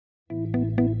It's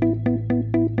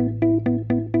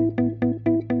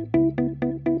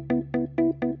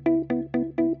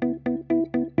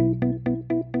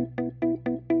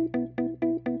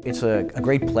a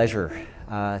great pleasure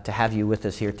to have you with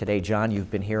us here today, John.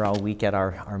 You've been here all week at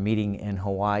our meeting in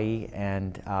Hawaii,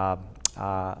 and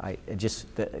it just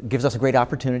gives us a great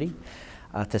opportunity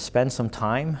to spend some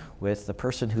time with the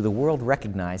person who the world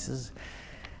recognizes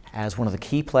as one of the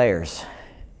key players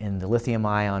in the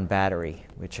lithium-ion battery,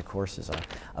 which of course is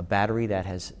a battery that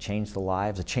has changed the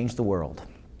lives, it changed the world.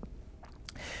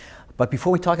 But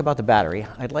before we talk about the battery,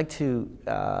 I'd like to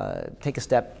take a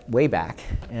step way back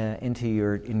into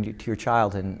your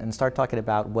childhood and start talking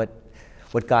about what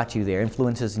got you there,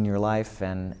 influences in your life,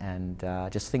 and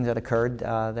just things that occurred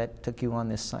that took you on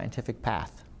this scientific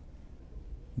path.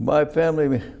 My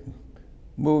family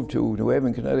moved to New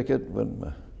Haven, Connecticut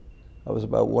when I was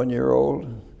about 1 year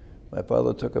old. My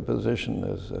father took a position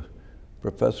as a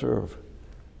professor of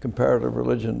comparative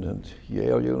religion at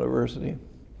Yale University.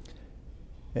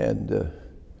 And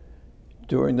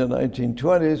during the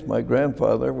 1920s, my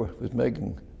grandfather was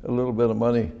making a little bit of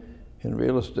money in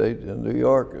real estate in New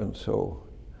York, and so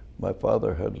my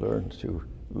father had learned to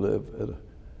live a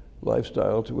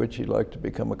lifestyle to which he liked to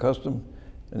become accustomed,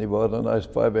 and he bought a nice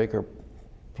 5-acre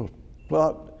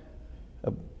plot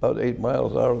about 8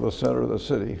 miles out of the center of the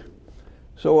city.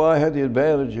 So I had the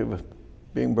advantage of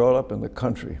being brought up in the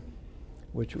country,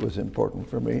 which was important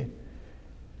for me.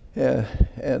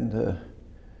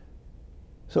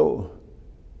 So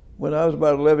when I was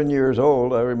about 11 years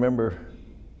old, I remember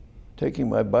taking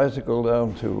my bicycle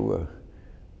down to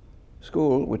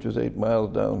school, which was 8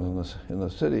 miles down in the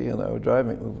city, and I was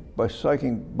driving,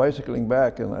 bicycling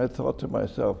back, and I thought to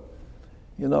myself,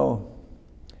 you know,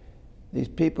 these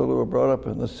people who are brought up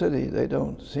in the city, they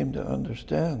don't seem to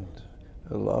understand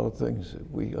a lot of things that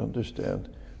we understand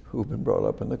who've been brought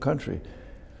up in the country.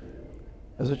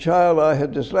 As a child, I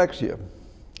had dyslexia.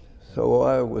 So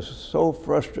I was so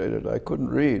frustrated I couldn't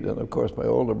read, and of course my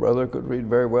older brother could read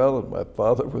very well, and my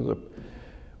father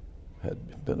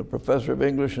had been a professor of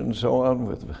English and so on,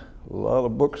 with a lot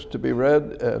of books to be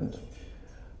read, and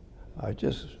I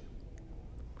just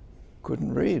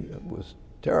couldn't read. It was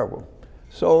terrible.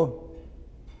 So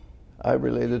I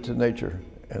related to nature,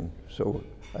 and so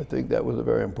I think that was a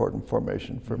very important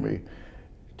formation for me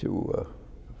to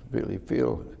really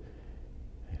feel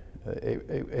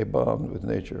a bond with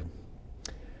nature.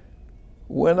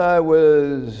 When I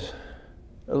was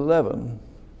 11,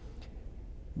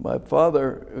 my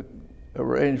father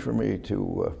arranged for me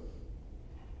to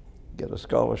get a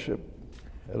scholarship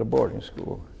at a boarding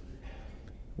school,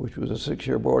 which was a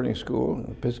 6-year boarding school,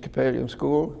 an Episcopalian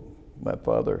school. My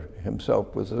father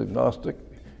himself was an agnostic.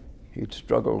 He'd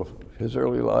struggled his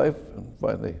early life and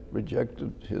finally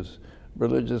rejected his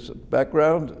religious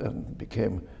background and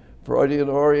became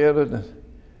Freudian-oriented.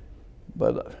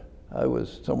 But I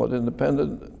was somewhat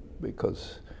independent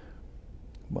because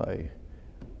my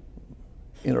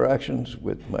interactions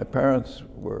with my parents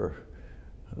were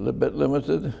a little bit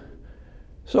limited.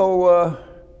 So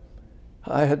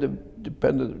I had to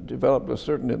develop a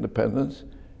certain independence.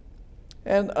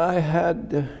 And I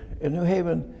had, in New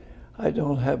Haven, I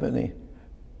don't have any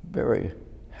very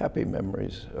happy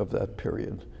memories of that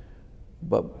period.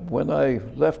 But when I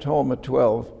left home at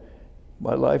 12,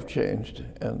 my life changed,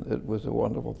 and it was a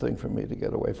wonderful thing for me to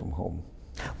get away from home.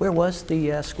 Where was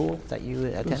the school that you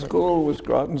attended? The school was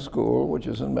Groton School, which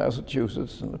is in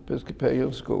Massachusetts, an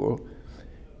Episcopalian school.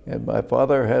 And my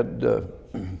father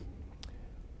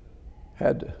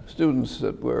had students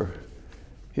that were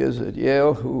his at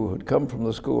Yale who had come from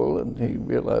the school, and he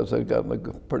realized I'd gotten a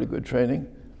pretty good training.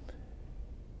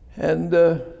 And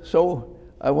so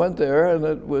I went there, and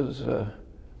it was,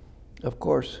 of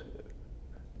course,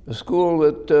 a school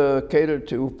that catered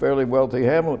to fairly wealthy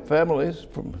families.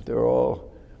 They're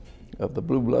all of the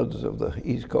blue bloods of the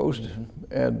East Coast,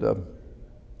 and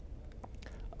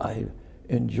I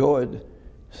enjoyed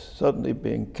suddenly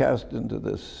being cast into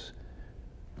this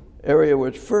area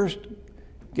which first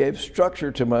gave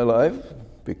structure to my life,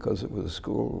 because it was a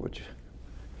school which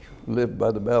lived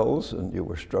by the bells and you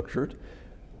were structured,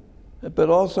 but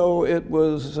also it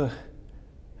was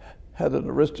had an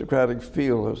aristocratic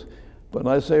feel. When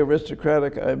I say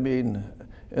aristocratic, I mean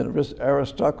an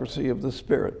aristocracy of the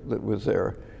spirit that was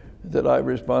there, that I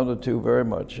responded to very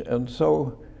much. And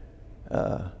so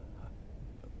that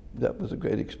was a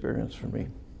great experience for me.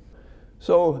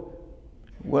 So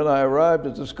when I arrived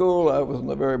at the school, I was in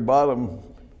the very bottom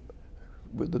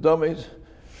with the dummies.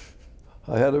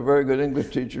 I had a very good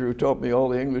English teacher who taught me all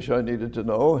the English I needed to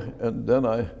know, and then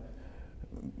I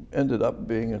ended up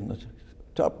being in the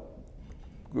top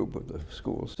group of the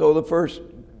schools. So the first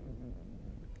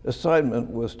assignment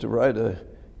was to write a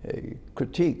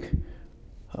critique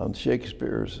on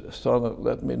Shakespeare's sonnet,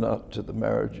 "Let me not to the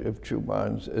marriage of true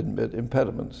minds admit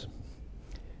impediments."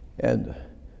 And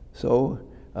so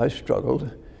I struggled,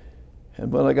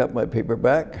 and when I got my paper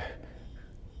back,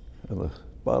 on the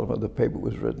bottom of the paper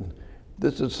was written,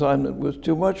 "This assignment was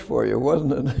too much for you,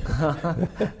 wasn't it?"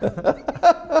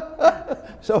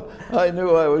 So I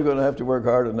knew I was going to have to work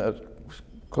hard in that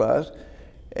class,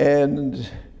 and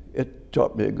it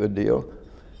taught me a good deal.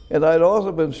 And I'd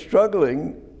also been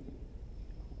struggling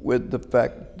with the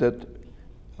fact that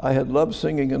I had loved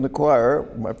singing in the choir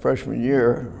my freshman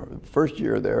year, first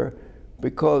year there,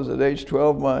 because at age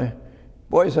 12 my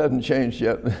voice hadn't changed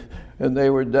yet, and they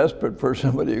were desperate for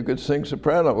somebody who could sing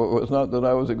soprano. It was not that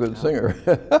I was a good singer.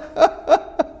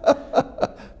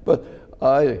 But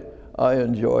I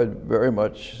enjoyed very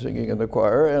much singing in the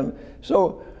choir, and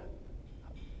so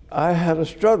I had a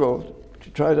struggle to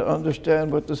try to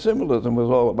understand what the symbolism was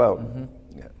all about.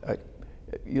 Mm-hmm.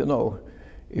 You know,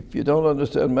 if you don't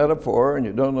understand metaphor and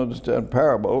you don't understand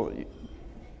parable,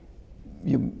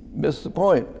 you miss the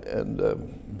point. And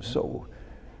so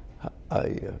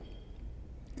I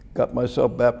got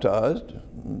myself baptized.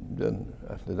 Then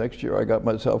the next year I got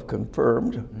myself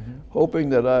confirmed, hoping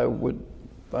that I would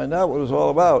find out what it was all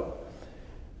about.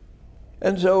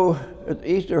 And so at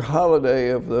the Easter holiday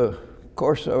of the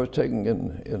course I was taking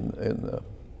in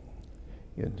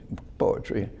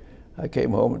poetry, I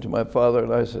came home to my father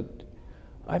and I said,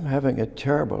 "I'm having a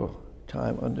terrible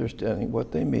time understanding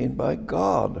what they mean by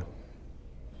God.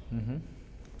 Mm-hmm.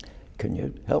 Can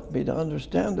you help me to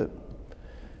understand it?"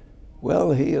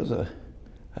 Well, he is a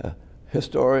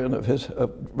historian of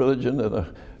religion and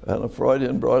a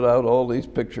Freudian, brought out all these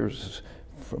pictures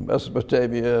from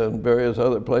Mesopotamia and various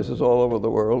other places all over the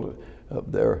world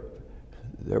of their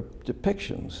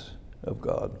depictions of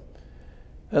God.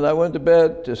 And I went to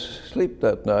bed to sleep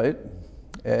that night,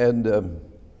 and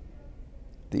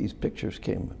these pictures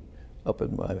came up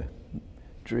in my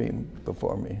dream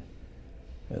before me.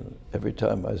 And every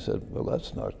time I said, "Well,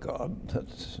 that's not God,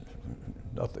 that's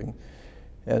nothing."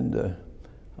 And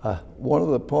one of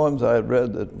the poems I had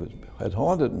read that had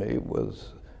haunted me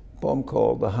was a poem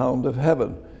called "The Hound of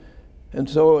Heaven." And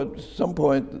so at some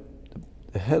point,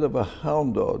 the head of a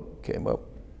hound dog came up,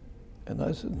 and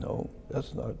I said, "No,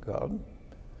 that's not God."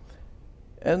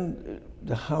 And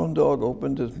the hound dog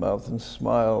opened his mouth and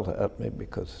smiled at me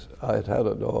because I had had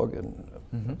a dog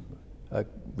and I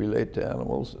relate to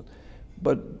animals.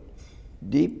 But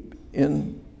deep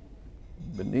in,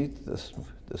 beneath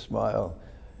the smile,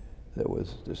 there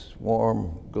was this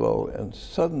warm glow, and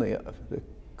suddenly it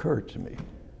occurred to me,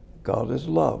 God is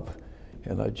love.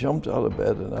 And I jumped out of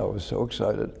bed and I was so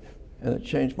excited, and it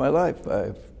changed my life.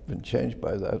 I've been changed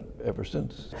by that ever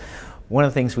since. One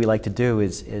of the things we like to do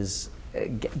is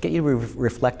get you to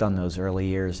reflect on those early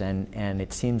years, and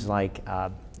it seems like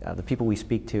the people we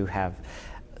speak to have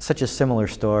such a similar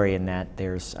story in that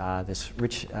there's this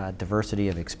rich diversity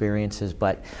of experiences,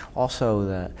 but also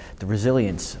the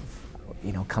resilience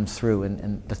comes through,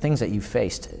 and the things that you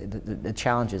faced, the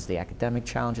challenges, the academic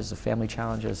challenges, the family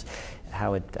challenges,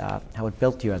 how it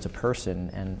built you as a person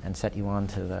and set you on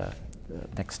to the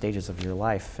next stages of your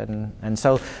life. And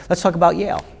so let's talk about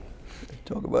Yale.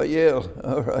 Talk about Yale,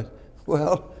 all right.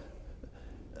 Well,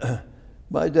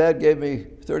 my dad gave me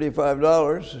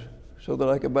 $35 so that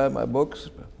I could buy my books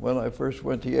when I first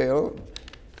went to Yale.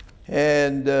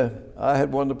 And I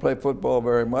had wanted to play football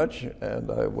very much,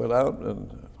 and I went out,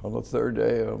 and on the third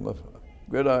day on the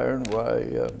gridiron,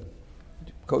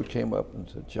 coach came up and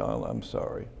said, "John, I'm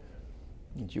sorry.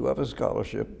 You have a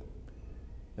scholarship,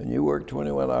 and you work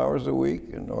 21 hours a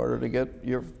week in order to get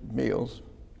your meals,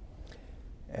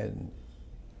 and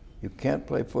you can't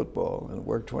play football and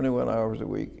work 21 hours a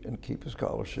week and keep a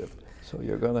scholarship, so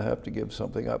you're going to have to give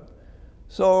something up."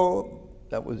 So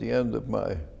that was the end of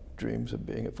my dreams of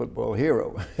being a football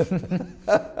hero.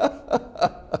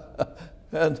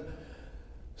 And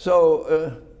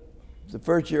so the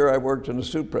first year I worked in a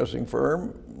suit pressing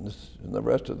firm, and the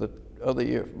rest of the other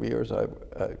years I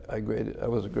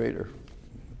was a grader.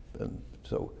 And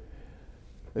so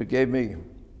it gave me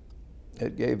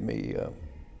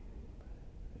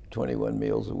 21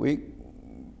 meals a week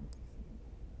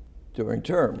during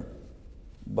term.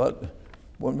 But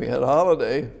when we had a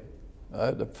holiday, I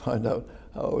had to find out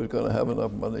how I was going to have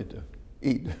enough money to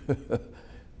eat.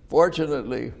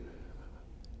 Fortunately,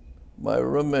 my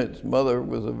roommate's mother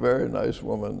was a very nice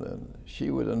woman, and she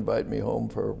would invite me home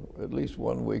for at least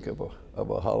 1 week of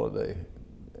a holiday.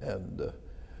 And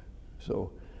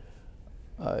so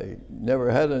I never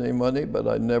had any money, but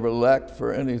I never lacked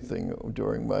for anything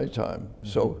during my time,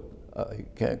 so I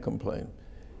can't complain.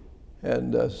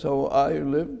 And so I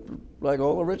lived like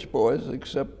all the rich boys,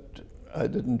 except I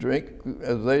didn't drink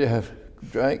as they have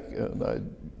drank, and I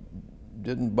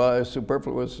didn't buy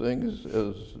superfluous things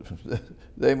as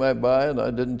they might buy, and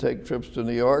I didn't take trips to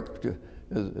New York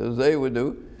as they would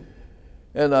do.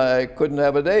 And I couldn't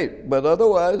have a date, but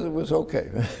otherwise it was okay.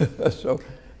 So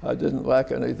I didn't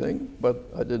lack anything, but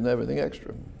I didn't have anything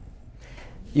extra.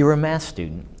 You were a math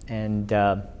student, and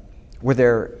were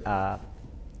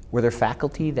there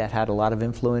faculty that had a lot of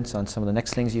influence on some of the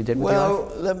next things you did with your life?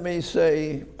 Well, let me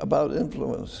say about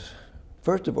influence.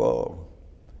 First of all,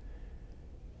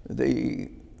 the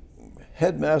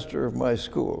headmaster of my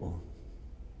school,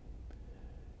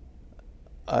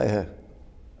 I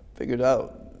figured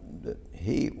out that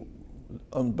he,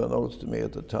 unbeknownst to me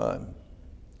at the time,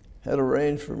 had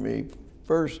arranged for me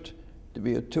first to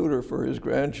be a tutor for his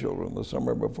grandchildren the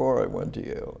summer before I went to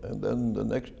Yale, and then the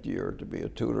next year to be a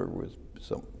tutor with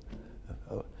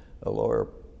a lawyer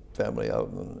family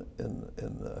out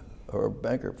or a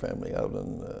banker family out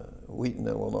in Wheaton,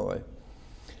 Illinois.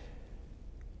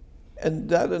 And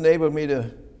that enabled me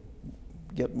to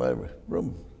get my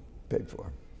room paid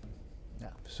for. Yeah.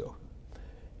 So,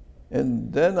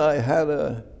 and then I had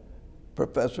a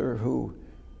professor who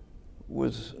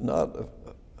was not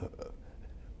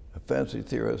a fancy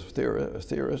theorist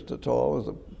at all, as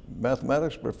a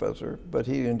mathematics professor, but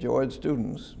he enjoyed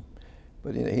students.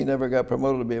 But he never got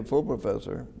promoted to be a full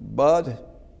professor, but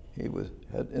he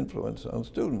had influence on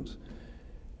students.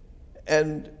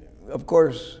 And of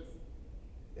course,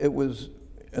 it was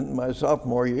in my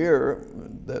sophomore year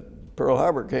that Pearl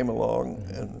Harbor came along,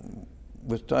 and it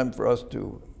was time for us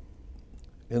to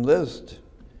enlist.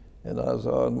 And I was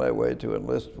on my way to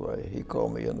enlist. He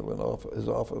called me into his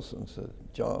office and said,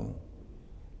 "John,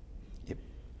 if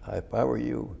I were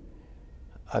you,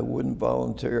 I wouldn't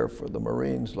volunteer for the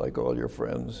Marines like all your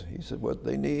friends." He said, "What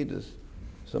they need is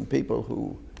some people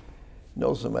who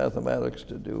know some mathematics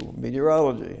to do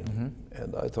meteorology."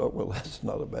 And I thought, well, that's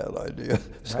not a bad idea.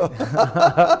 So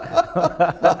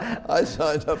I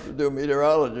signed up to do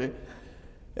meteorology.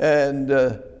 And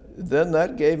then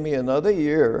that gave me another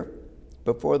year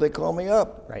before they called me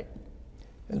up. Right.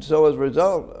 And so as a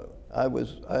result, I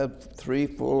had 3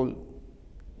 full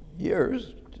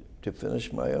years to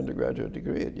finish my undergraduate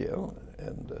degree at Yale,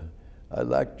 and I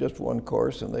lacked just one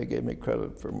course, and they gave me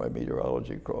credit for my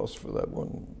meteorology course for that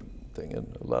one thing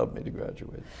and allowed me to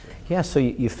graduate. So. Yeah, so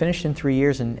you finished in 3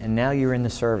 years, and now you're in the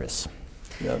service.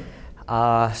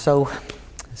 Yeah. So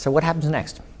what happens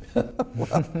next?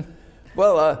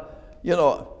 Well, you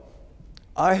know,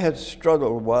 I had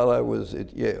struggled while I was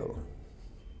at Yale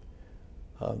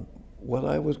what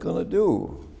I was going to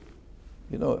do.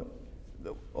 You know,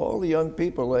 all the young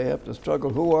people, they have to struggle.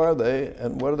 Who are they,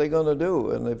 and what are they going to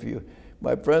do? And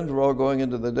my friends were all going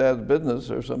into the dad's business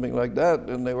or something like that,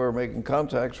 and they were making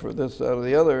contacts for this, that, or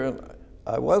the other, and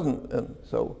I wasn't. And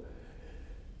so,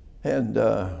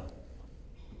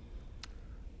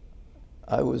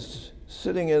 I was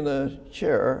sitting in a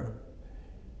chair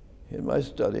in my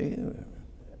study,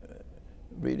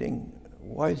 reading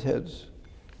Whitehead's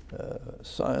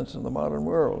Science in the Modern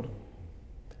World.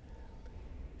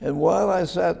 And while I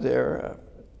sat there,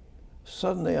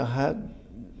 suddenly I had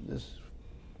this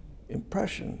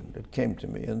impression that came to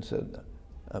me and said,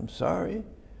 "I'm sorry,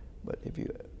 but if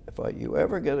you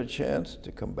ever get a chance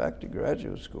to come back to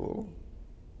graduate school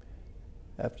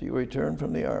after you return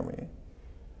from the Army,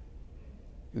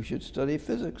 you should study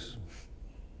physics."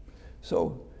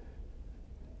 So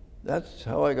that's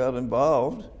how I got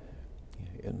involved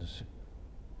in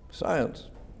science,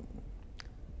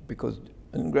 because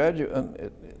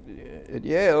at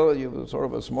Yale, you have sort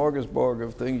of a smorgasbord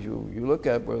of things you look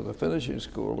at with the finishing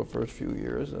school the first few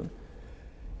years,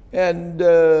 and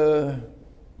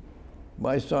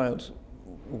my science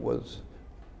was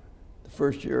the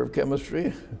first year of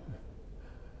chemistry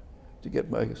to get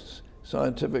my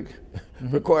scientific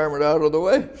requirement out of the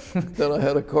way. Then I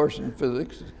had a course in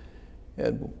physics,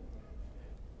 and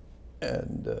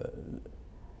in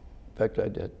fact, I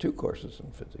had 2 courses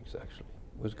in physics actually.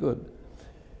 It was good.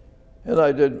 And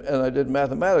I did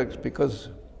mathematics because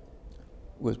it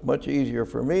was much easier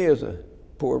for me as a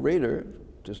poor reader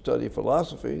to study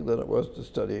philosophy than it was to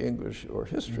study English or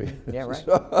history. Yeah, right.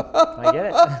 So, I get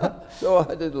it. So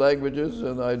I did languages,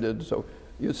 and so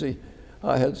you see,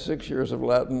 I had 6 years of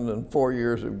Latin and 4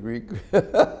 years of Greek.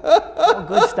 Oh,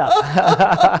 good stuff.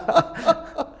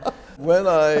 When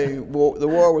the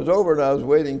war was over and I was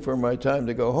waiting for my time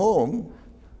to go home,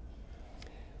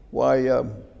 why,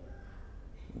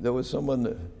 there was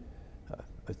someone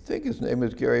I think his name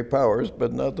is Gary Powers,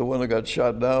 but not the one that got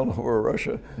shot down over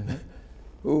Russia,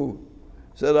 who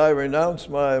said, I renounce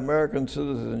my American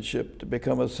citizenship to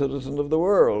become a citizen of the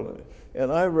world.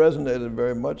 And I resonated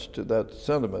very much to that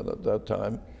sentiment at that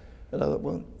time. And I thought,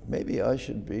 well, maybe I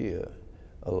should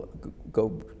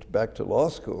go back to law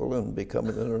school and become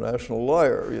an international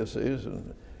lawyer, you see,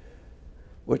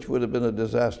 which would have been a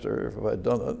disaster if I'd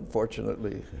done it.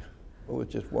 Fortunately, it was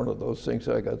just one of those things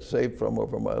I got saved from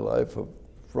over my life of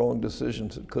wrong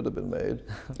decisions that could have been made.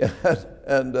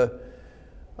 And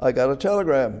I got a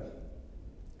telegram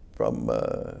from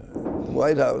the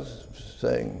White House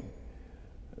saying,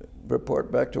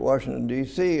 report back to Washington,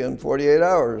 D.C. in 48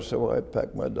 hours. So I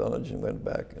packed my dunnage and went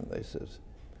back, and they says,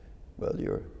 well,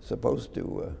 you're supposed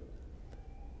to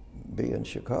be in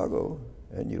Chicago,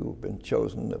 and you've been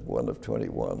chosen as one of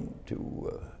 21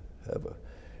 to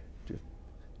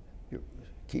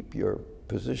keep your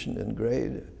position in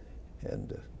grade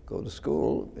and go to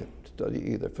school and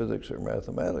study either physics or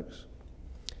mathematics.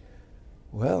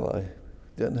 Well, I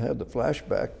then had the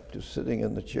flashback to sitting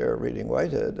in the chair reading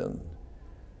Whitehead, and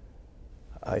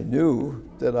I knew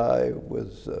that I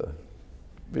was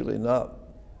really not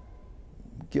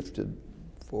gifted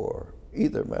for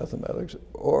either mathematics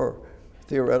or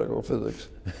theoretical physics.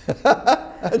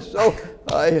 And so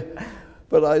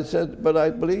but I said, but I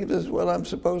believe this is what I'm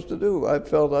supposed to do. I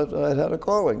felt I'd had a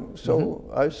calling. So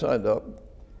I signed up,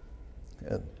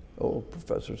 and old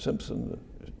Professor Simpson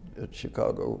at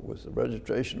Chicago was the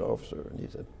registration officer, and he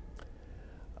said,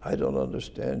 I don't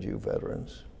understand you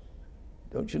veterans.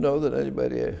 Don't you know that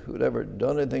anybody who'd ever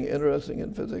done anything interesting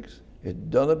in physics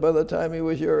had done it by the time he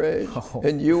was your age? Oh.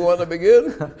 And you want to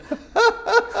begin?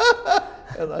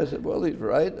 And I said, well, he's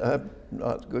right. I'm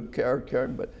not good character,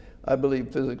 but I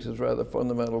believe physics is rather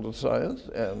fundamental to science,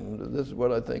 and this is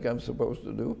what I think I'm supposed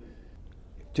to do.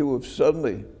 To have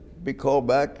suddenly be called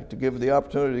back to give the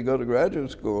opportunity to go to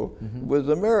graduate school was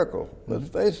a miracle. Let's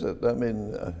face it. I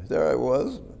mean, there I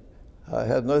was. I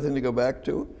had nothing to go back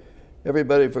to.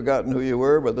 Everybody had forgotten who you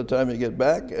were by the time you get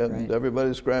back, and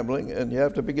everybody's scrambling, and you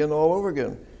have to begin all over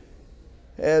again.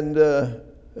 And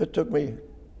it took me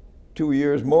 2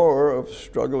 years more of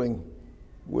struggling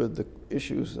with the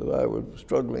issues that I was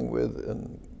struggling with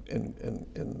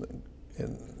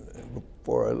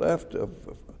before I left, of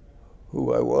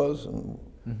who I was and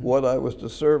what I was to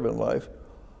serve in life,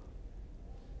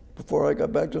 before I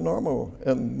got back to normal.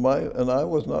 And I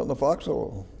was not in the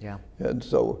foxhole. Yeah. And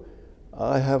so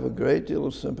I have a great deal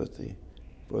of sympathy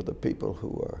for the people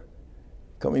who are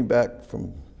coming back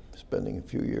from spending a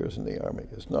few years in the Army.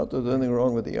 It's not that there's anything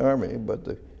wrong with the Army, but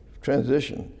the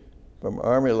transition from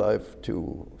Army life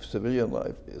to civilian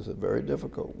life is a very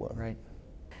difficult one.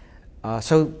 Right.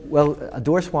 So, well, a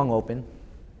door swung open,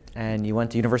 and you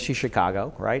went to University of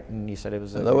Chicago, right? And you said it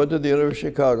was. And I went to the University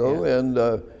of Chicago, and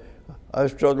I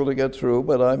struggled to get through,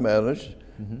 but I managed.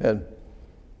 And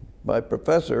my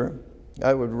professor,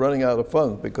 I was running out of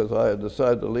funds because I had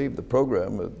decided to leave the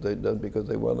program that they'd done because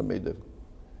they wanted me to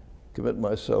commit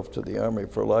myself to the Army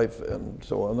for life and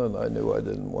so on, and I knew I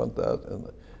didn't want that. And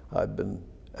I'd been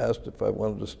asked if I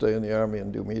wanted to stay in the Army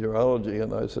and do meteorology,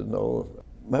 and I said no.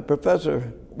 My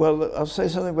professor, well, I'll say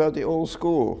something about the old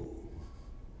school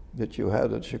that you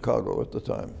had at Chicago at the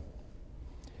time.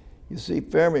 You see,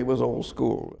 Fermi was old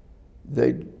school.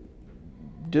 They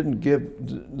didn't give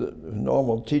the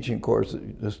normal teaching course.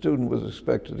 The student was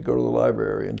expected to go to the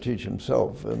library and teach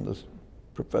himself, and the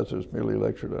professors merely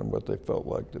lectured on what they felt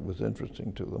like that was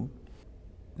interesting to them.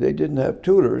 They didn't have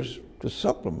tutors to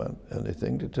supplement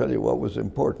anything, to tell you what was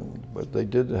important, but they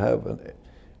did have a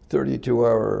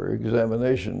 32-hour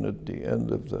examination at the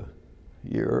end of the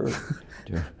year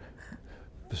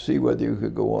to see whether you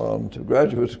could go on to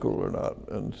graduate school or not.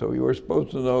 And so you were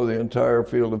supposed to know the entire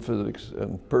field of physics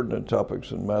and pertinent topics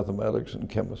in mathematics and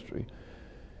chemistry.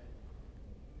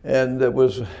 And it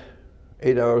was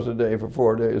 8 hours a day for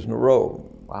 4 days in a row.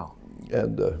 Wow.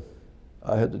 And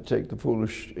I had to take the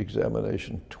foolish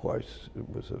examination twice. It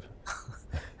was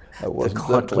I wasn't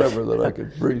that clever that I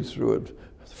could breeze through it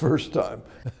the first time.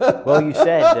 Well, you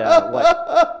said,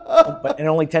 what? And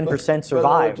only 10%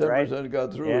 survived, but only 10% right? 10%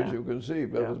 got through, Yeah. as you can see.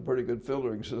 That was a pretty good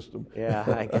filtering system. Yeah,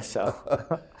 I guess so.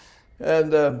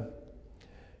 And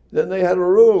then they had a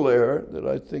rule there that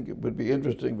I think it would be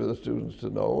interesting for the students to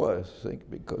know, I think,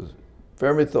 because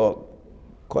Fermi thought,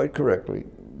 quite correctly,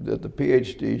 that the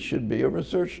PhD should be a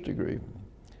research degree.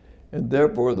 And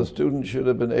therefore, the student should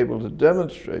have been able to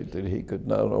demonstrate that he could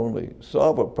not only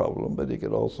solve a problem, but he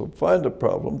could also find a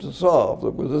problem to solve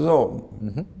that was his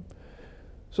own.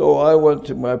 So I went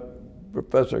to my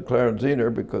professor, Clarence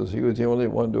Zener, because he was the only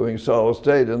one doing solid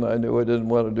state, and I knew I didn't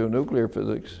want to do nuclear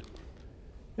physics.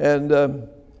 And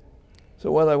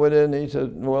so when I went in, he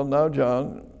said, well, now,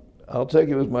 John, I'll take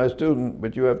you as my student,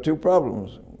 but you have two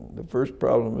problems. The first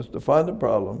problem is to find the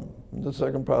problem, and the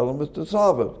second problem is to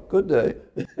solve it. Good day.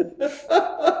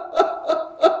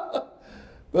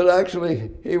 But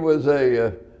actually, he was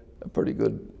a pretty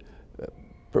good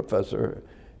professor,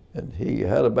 and he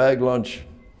had a bag lunch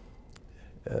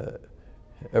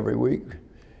every week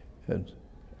and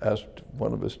asked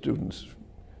one of his students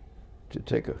to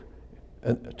take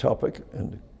a topic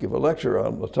and give a lecture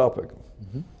on the topic.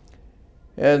 Mm-hmm.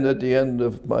 And at the end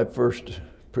of my first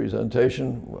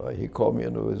presentation, he called me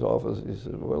into his office. He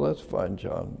said, well, that's fine,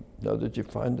 John. Now, did you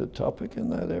find a topic in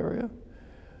that area?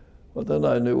 Well, then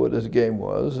I knew what his game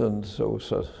was, and so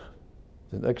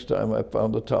the next time I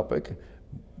found a topic,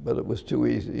 but it was too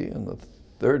easy, and the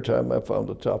third time I found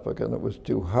a topic and it was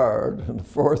too hard, and the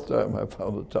fourth time I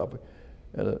found a topic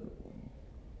and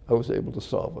I was able to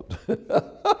solve it.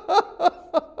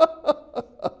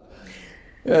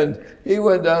 And he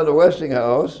went down to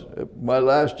Westinghouse my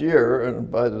last year and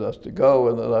invited us to go,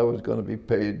 and that I was going to be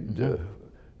paid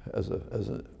as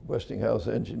a Westinghouse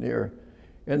engineer.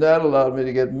 And that allowed me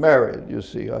to get married. You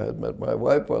see, I had met my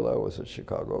wife while I was at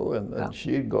Chicago, and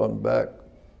she'd gone back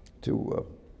to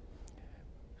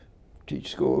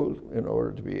teach school in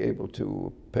order to be able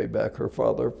to pay back her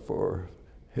father for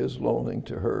his loaning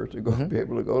to her to go be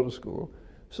able to go to school.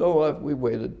 So we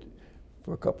waited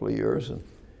for a couple of years, and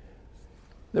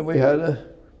then we had a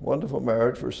wonderful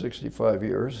marriage for 65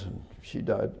 years, and she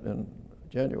died in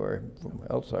January from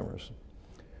Alzheimer's.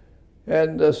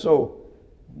 And so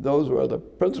those were the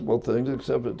principal things,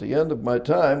 except at the end of my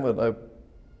time, when I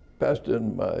passed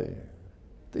in my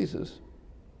thesis,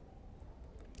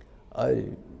 I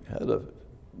had a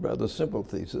rather simple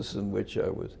thesis in which I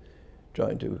was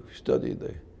trying to study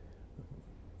the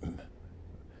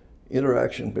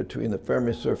interaction between the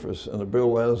Fermi surface and the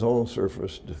Brillouin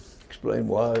surface to explain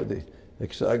why the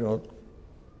hexagonal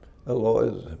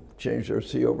alloys change their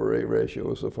C/A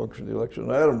ratio as a function of the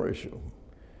electron-atom ratio.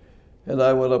 And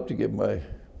I went up to give my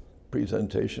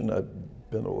presentation. I'd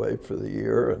been away for the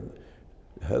year, and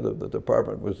the head of the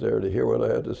department was there to hear what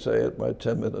I had to say at my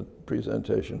 10-minute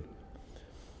presentation.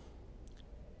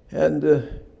 And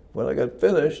when I got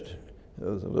finished,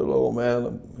 there was a little old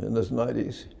man in his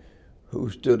 90s who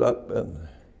stood up and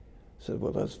said,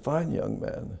 well, that's fine, young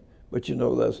man, but you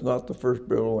know that's not the first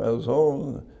Brillouin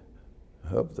zone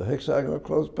of the hexagonal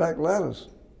closed-packed lattice.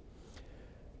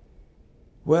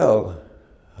 Well,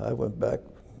 I went back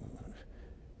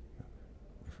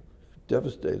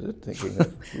devastated, thinking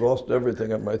I've lost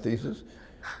everything on my thesis.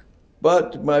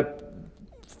 But my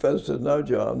professor said, now,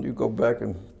 John, you go back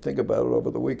and think about it over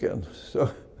the weekend.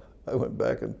 So I went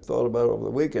back and thought about it over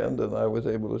the weekend, and I was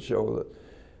able to show that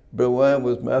Brillouin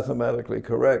was mathematically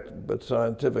correct, but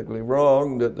scientifically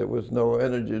wrong, that there was no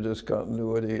energy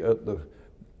discontinuity at the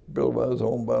Brillouin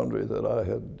zone boundary that I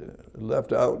had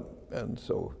left out, and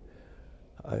so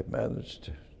I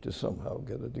managed to somehow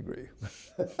get a degree.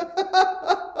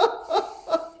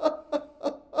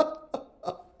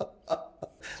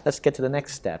 Let's get to the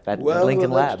next step at Lincoln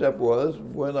Lab. Well, the next step was,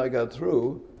 when I got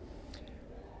through,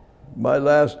 my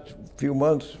last few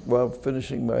months while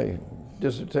finishing my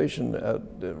dissertation at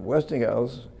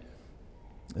Westinghouse,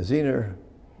 Zener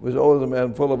was always a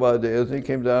man full of ideas. He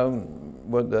came down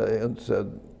one day and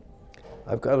said,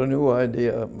 I've got a new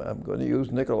idea. I'm going to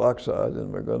use nickel oxide,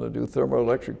 and we're going to do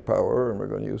thermoelectric power, and we're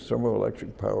going to use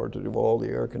thermoelectric power to do all the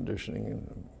air conditioning, and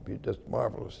it'd be just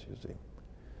marvelous, you see.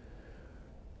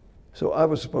 So I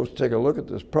was supposed to take a look at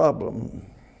this problem,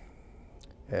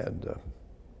 and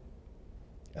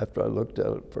after I looked at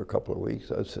it for a couple of weeks,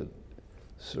 I said,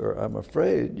 sir, I'm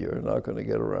afraid you're not going to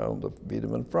get around the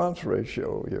Wiedemann-Franz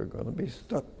ratio. You're going to be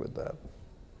stuck with that.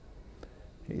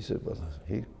 He said, well,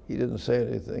 he didn't say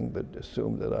anything, but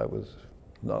assumed that I was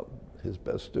not his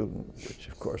best student, which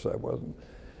of course I wasn't.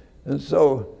 And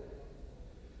so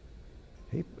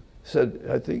he said,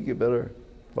 I think you better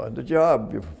find a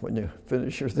job when you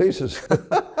finish your thesis.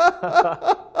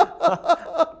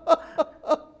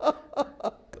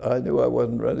 I knew I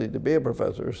wasn't ready to be a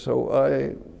professor, so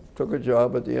I took a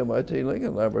job at the MIT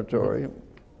Lincoln Laboratory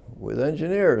with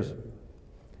engineers.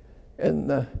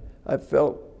 And I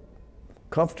felt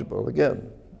comfortable again.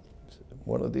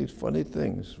 One of these funny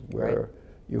things where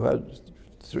you had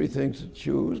three things to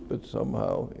choose, but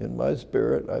somehow in my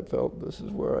spirit I felt this is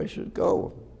where I should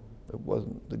go. It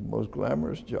wasn't the most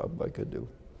glamorous job I could do.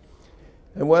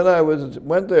 And when I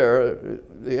went there,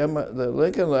 the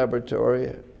Lincoln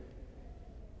Laboratory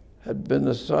had been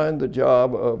assigned the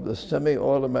job of the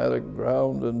semi-automatic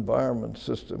ground environment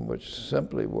system, which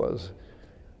simply was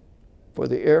for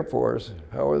the Air Force,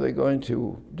 how are they going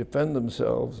to defend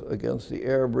themselves against the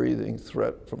air-breathing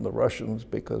threat from the Russians,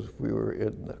 because we were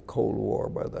in the Cold War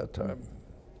by that time.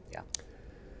 Yeah.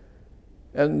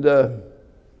 And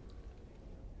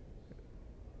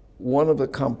one of the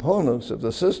components of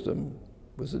the system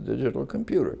was a digital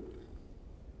computer.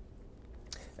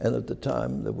 And at the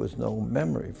time, there was no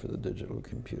memory for the digital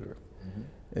computer. Mm-hmm.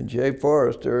 And Jay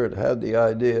Forrester had the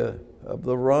idea of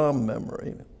the ROM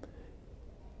memory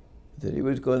that he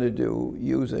was going to do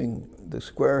using the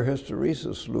square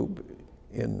hysteresis loop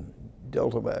in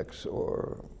Deltamax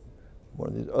or one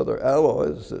of these other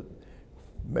alloys that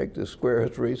make the square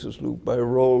hysteresis loop by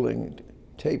rolling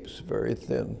tapes very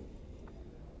thin.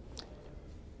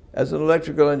 As an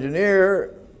electrical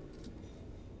engineer,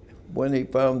 when he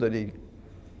found that he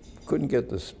couldn't get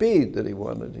the speed that he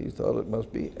wanted, he thought it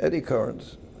must be eddy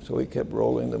currents. So he kept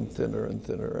rolling them thinner and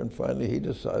thinner, and finally he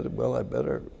decided, well, I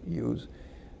better use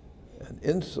an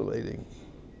insulating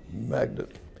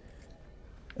magnet.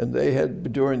 And they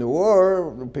had, during the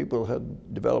war, people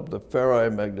had developed the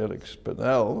ferrimagnetic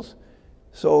spinels.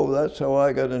 So that's how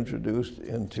I got introduced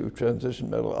into transition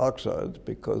metal oxides,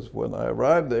 because when I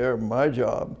arrived there, my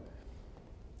job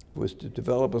was to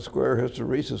develop a square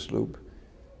hysteresis loop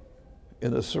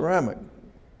in a ceramic.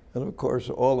 And of course,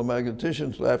 all the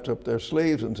magneticians laughed up their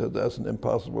sleeves and said, that's an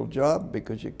impossible job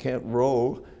because you can't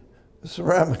roll a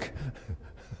ceramic.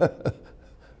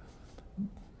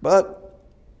 But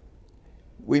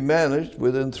we managed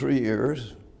within 3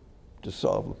 years to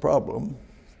solve the problem.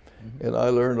 Mm-hmm. And I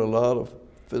learned a lot of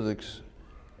physics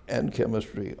and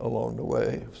chemistry along the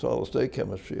way, solid state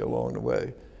chemistry along the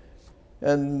way,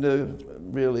 and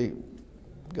really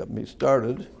got me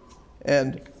started.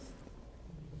 And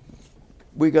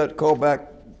we got called back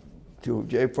to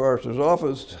Jay Forrester's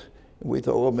office, and we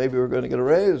thought, well, maybe we're going to get a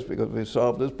raise because we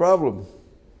solved this problem.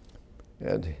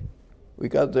 And we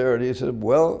got there, and he said,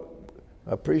 well,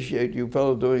 I appreciate you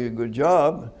fellows doing a good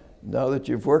job. Now that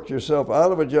you've worked yourself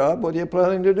out of a job, what are you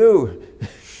planning to do?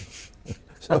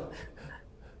 So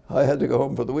I had to go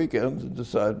home for the weekend and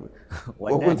decide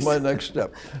what was my next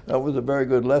step. That was a very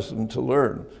good lesson to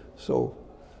learn. So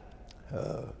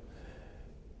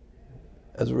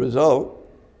as a result,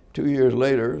 2 years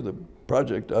later, the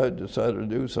project I decided to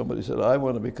do, somebody said, I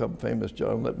want to become famous,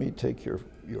 John, let me take your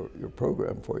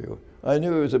program for you. I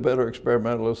knew he was a better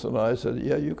experimentalist than I. Said,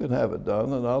 yeah, you can have it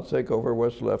done, and I'll take over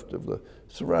what's left of the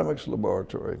ceramics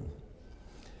laboratory.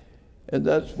 And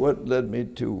that's what led me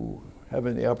to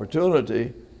having the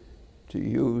opportunity to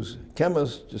use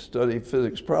chemists to study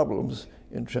physics problems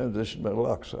in transition metal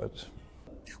oxides.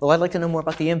 Well, I'd like to know more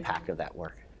about the impact of that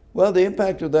work. Well, the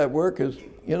impact of that work is,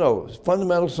 you know,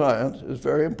 fundamental science is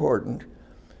very important.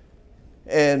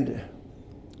 And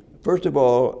first of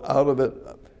all, out of it,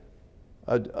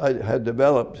 I had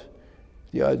developed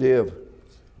the idea of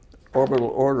orbital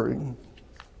ordering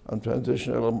on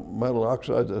transitional metal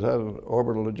oxides that had an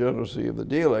orbital degeneracy of the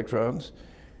d electrons.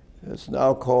 It's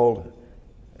now called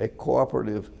a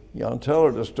cooperative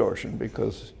Jahn-Teller distortion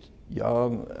because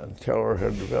Jahn and Teller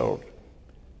had developed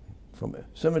from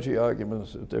symmetry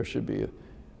arguments that there should be a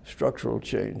structural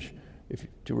change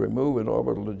to remove an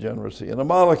orbital degeneracy in a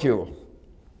molecule.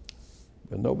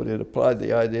 But nobody had applied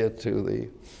the idea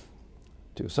to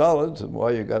solids and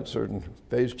why you got certain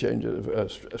phase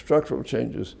changes, structural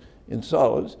changes in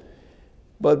solids.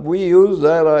 But we used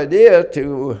that idea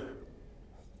to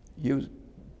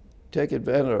take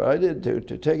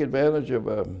advantage of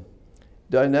a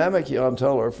dynamic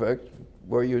Jahn-Teller effect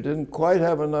where you didn't quite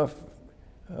have enough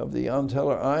of the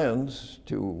Jahn-Teller ions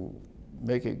to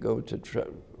make it go to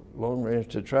long-range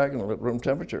tetragonal at room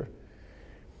temperature.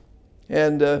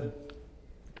 And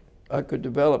I could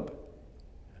develop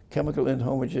chemical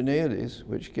inhomogeneities,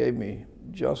 which gave me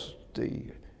just the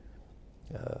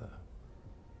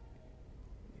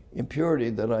impurity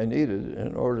that I needed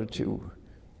in order to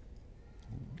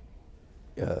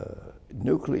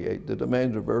nucleate the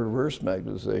domains of reverse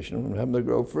magnetization and have them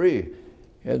grow free.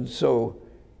 And so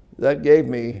that gave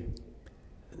me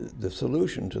the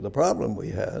solution to the problem we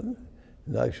had,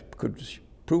 and I could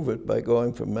prove it by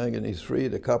going from manganese 3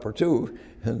 to copper 2,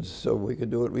 and so we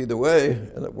could do it either way,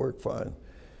 and it worked fine.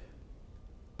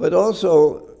 But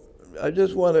also, I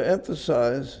just want to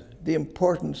emphasize the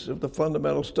importance of the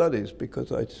fundamental studies,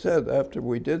 because I said after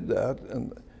we did that,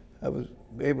 and I was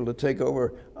able to take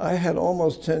over, I had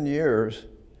almost 10 years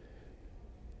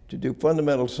to do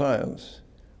fundamental science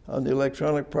on the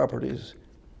electronic properties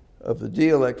of the d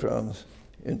electrons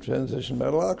in transition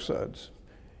metal oxides.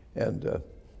 And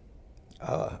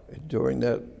during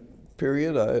that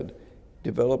period, I had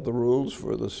develop the rules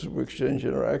for the superexchange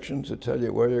interactions to tell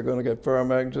you where you're going to get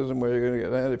ferromagnetism, where you're going to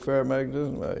get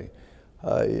antiferromagnetism.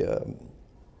 I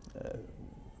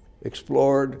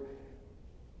explored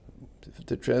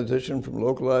the transition from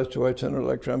localized to itinerant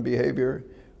electron behavior,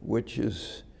 which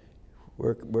is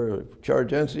where charge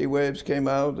density waves came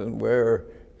out and where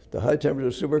the high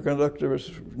temperature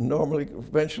superconductors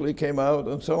eventually came out,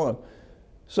 and so on.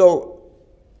 So,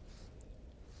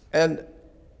 and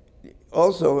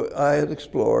also I had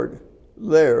explored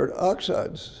layered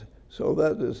oxides. So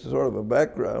that is sort of a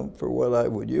background for what I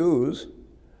would use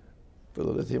for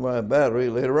the lithium-ion battery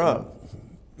later on.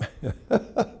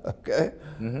 Okay?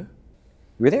 Mm-hmm. You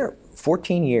were there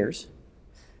 14 years,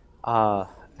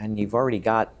 and you've already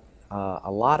got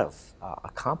a lot of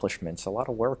accomplishments, a lot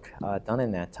of work done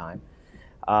in that time.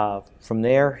 From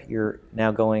there, you're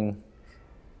now going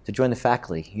to join the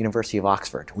faculty, University of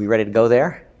Oxford. We ready to go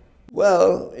there?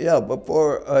 Well, yeah,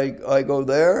 before I go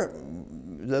there,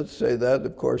 let's say that,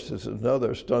 of course, is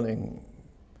another stunning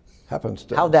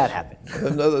happenstance. How'd that happen?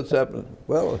 Another happened.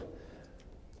 Well,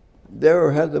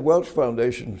 there had the Welch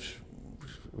Foundation's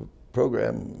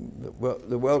program,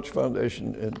 the Welch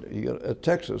Foundation at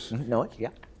Texas. Know it, yeah.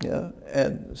 Yeah,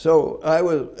 and so I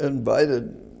was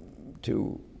invited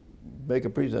to make a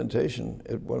presentation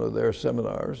at one of their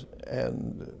seminars,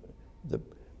 and the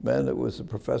man that was the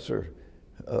professor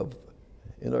of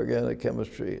inorganic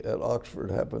chemistry at Oxford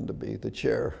happened to be the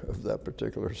chair of that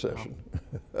particular session.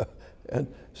 Wow. And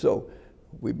so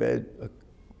we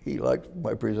he liked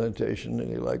my presentation and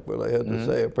he liked what I had to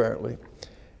say, apparently.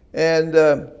 And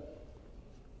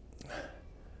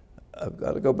I've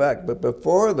got to go back, but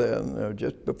before then,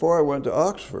 just before I went to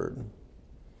Oxford,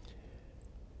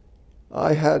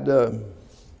 I had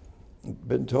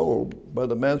been told by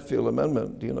the Mansfield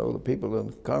Amendment, you know, the people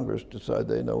in Congress decide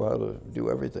they know how to do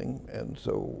everything, and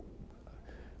so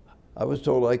I was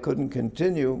told I couldn't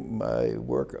continue my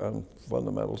work on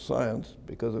fundamental science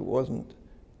because it wasn't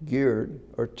geared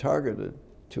or targeted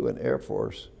to an Air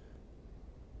Force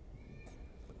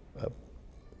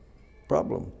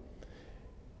problem.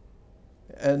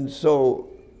 And so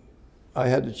I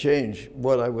had to change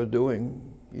what I was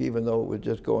doing, even though it was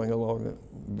just going along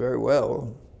very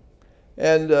well.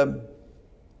 And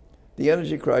the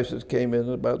energy crisis came in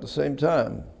at about the same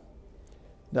time.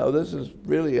 Now this is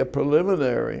really a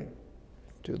preliminary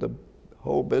to the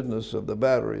whole business of the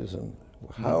batteries and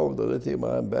how the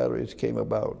lithium-ion batteries came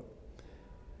about.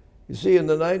 You see, in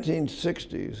the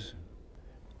 1960s,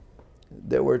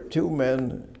 there were two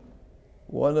men,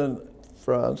 one in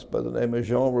France by the name of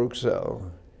Jean Rouxel,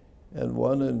 and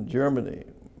one in Germany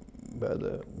by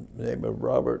the name of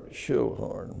Robert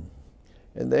Schillhorn.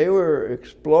 And they were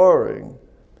exploring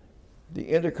the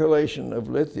intercalation of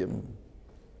lithium,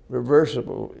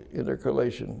 reversible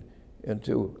intercalation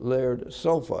into layered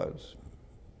sulfides.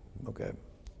 Okay.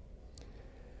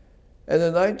 And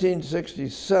in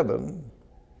 1967,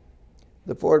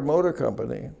 the Ford Motor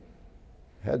Company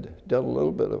had done a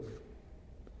little bit of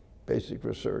basic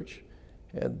research,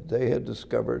 and they had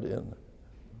discovered in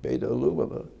beta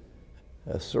alumina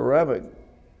a ceramic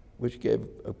which gave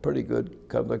a pretty good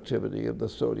conductivity of the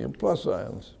sodium plus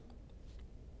ions.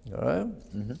 All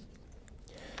right? Mm-hmm.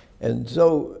 And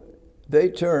so they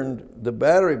turned the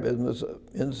battery business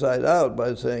inside out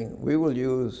by saying, we will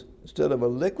use, instead of a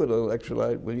liquid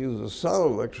electrolyte, we'll use a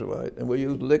solid electrolyte, and we'll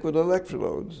use liquid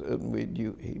electrodes. And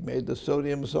he made the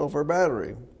sodium sulfur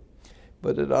battery.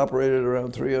 But it operated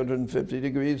around 350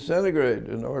 degrees centigrade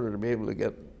in order to be able to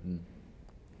get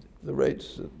the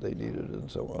rates that they needed and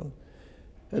so on.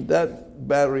 And that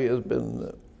battery has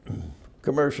been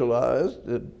commercialized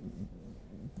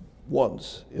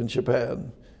once in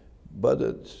Japan, but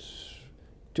it's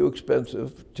too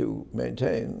expensive to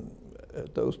maintain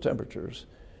at those temperatures.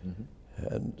 Mm-hmm.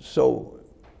 And so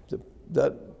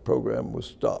that program was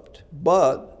stopped.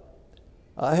 But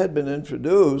I had been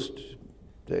introduced,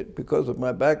 because of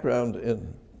my background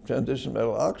in transition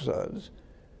metal oxides,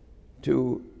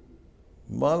 to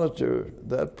monitor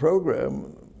that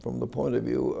program from the point of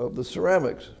view of the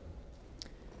ceramics.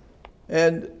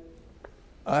 And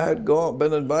I had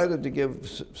been invited to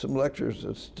give some lectures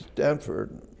at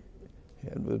Stanford,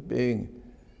 and was being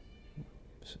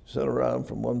sent around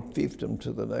from one fiefdom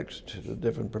to the next to the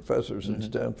different professors in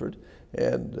Stanford.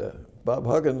 And Bob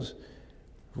Huggins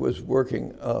was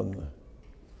working on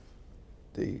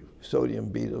the sodium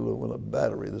beta alumina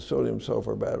battery, the sodium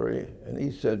sulfur battery, and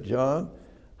he said, John,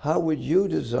 how would you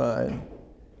design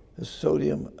a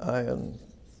sodium ion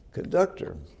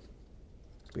conductor?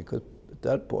 Because at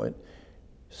that point,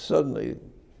 suddenly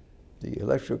the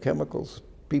electrochemicals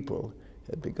people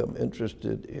had become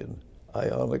interested in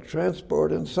ionic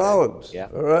transport in solids, Yeah.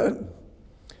 all right?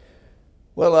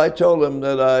 Well, I told him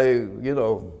that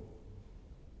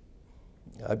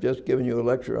I've just given you a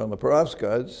lecture on the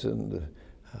perovskites, and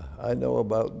I know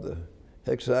about the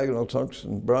hexagonal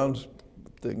tungsten bronze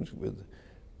things with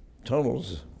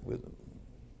tunnels with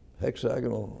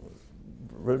hexagonal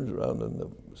rims around, and the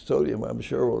sodium, I'm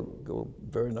sure, will go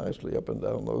very nicely up and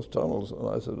down those tunnels. And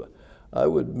I said, I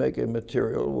would make a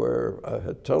material where I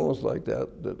had tunnels like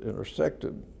that that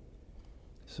intersected,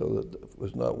 so that it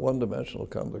was not one-dimensional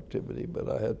conductivity, but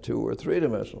I had 2- or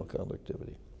 3-dimensional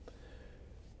conductivity.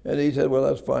 And he said, well,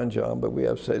 that's fine, John, but we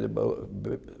have sodium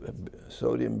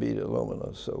beta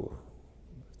alumina, so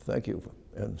thank you.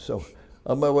 And so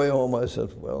on my way home, I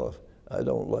said, well, I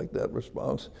don't like that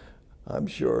response. I'm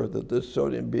sure that this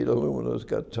sodium beta alumina has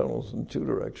got tunnels in 2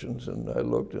 directions, and I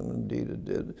looked, and indeed it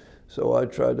did. So I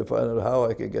tried to find out how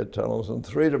I could get tunnels in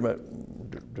 3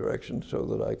 directions so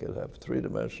that I could have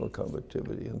 3-dimensional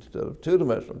conductivity instead of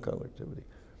 2-dimensional conductivity.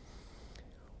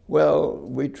 Well,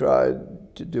 we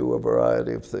tried to do a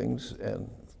variety of things, and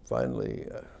finally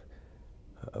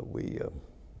I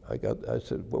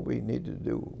said, what we need to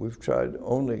do, we've tried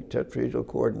only tetrahedral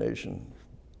coordination,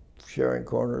 sharing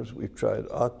corners. We've tried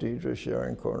octahedra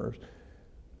sharing corners.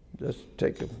 Just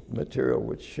take a material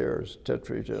which shares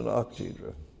tetrahedra and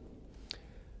octahedra.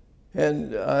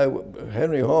 And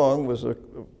Henry Hong was a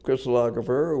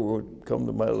crystallographer who would come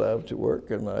to my lab to work,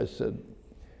 and I said,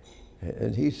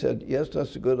 and he said, yes,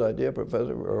 that's a good idea,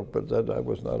 Professor, but then I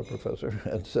was not a professor,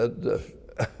 and said,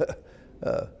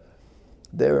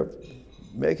 they're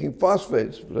making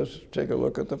phosphates. Let's take a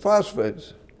look at the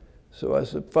phosphates. So I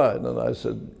said, fine. And I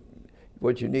said,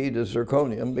 what you need is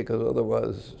zirconium, because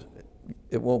otherwise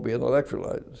it won't be an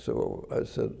electrolyte. So I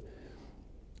said,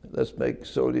 let's make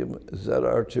sodium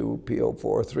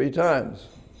Zr2PO4 3 times.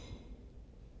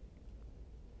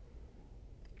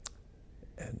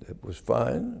 And it was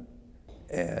fine.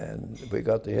 And we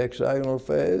got the hexagonal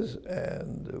phase,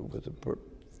 and it was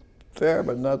fair,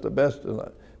 but not the best.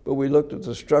 But we looked at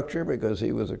the structure because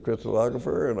he was a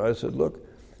crystallographer, and I said, look,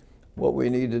 what we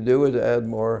need to do is add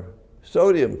more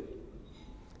sodium.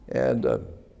 And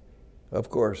of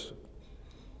course,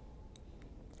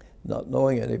 not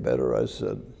knowing any better, I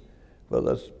said, well,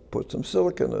 let's put some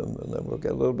silicon in, and then we'll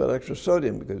get a little bit extra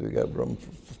sodium because we got room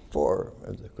for 4.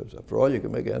 Because after all, you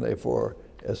can make Na4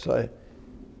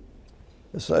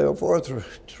 SiO4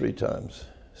 3 times.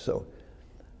 So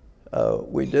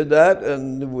we did that,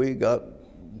 and we got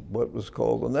what was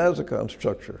called the Nazicon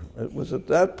structure. It was at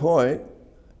that point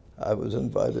I was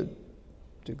invited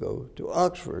to go to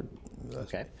Oxford.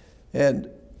 Okay. And,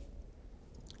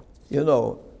 you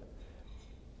know,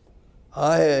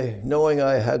 knowing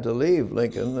I had to leave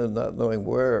Lincoln and not knowing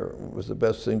where was the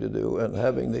best thing to do, and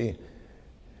having the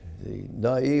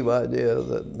naive idea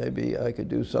that maybe I could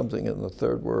do something in the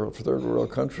third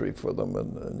world country for them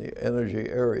in the energy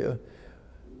area,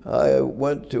 I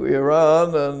went to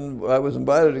Iran, and I was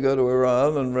invited to go to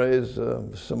Iran and raise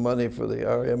some money for the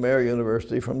Air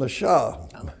University from the Shah.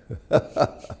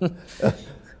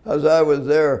 As I was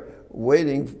there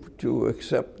waiting to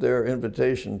accept their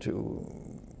invitation to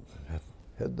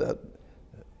head that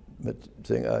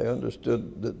thing, I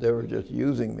understood that they were just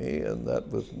using me, and that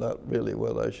was not really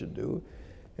what I should do.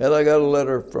 And I got a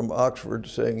letter from Oxford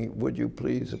saying, would you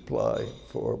please apply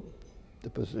for the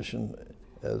position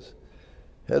as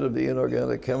head of the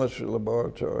inorganic chemistry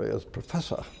laboratory as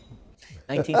professor.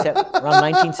 Around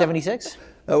 1976?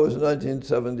 That was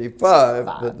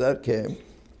 1975 that came.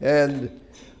 And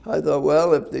I thought,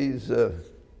 well, if these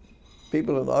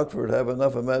people in Oxford have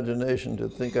enough imagination to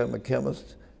think I'm a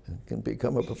chemist and can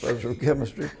become a professor of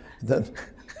chemistry, then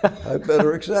I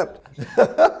better accept.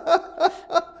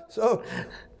 So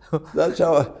that's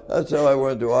how I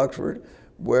went to Oxford,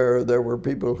 where there were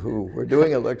people who were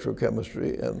doing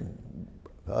electrochemistry, and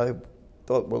I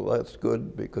thought, well, that's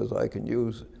good because I can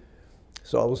use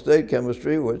solid-state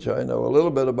chemistry, which I know a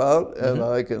little bit about, and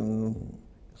I can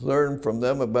learn from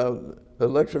them about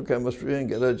electrochemistry and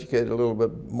get educated a little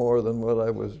bit more than what I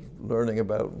was learning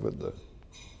about with the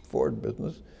Ford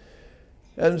business.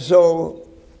 And so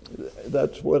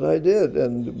that's what I did.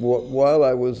 And while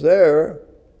I was there,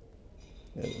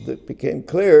 it became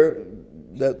clear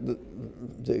that the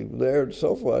layered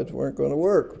sulfides weren't going to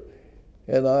work.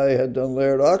 And I had done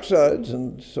layered oxides,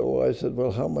 and so I said,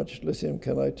 well, how much lithium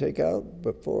can I take out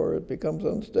before it becomes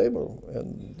unstable?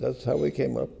 And that's how we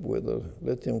came up with the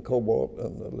lithium cobalt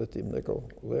and the lithium nickel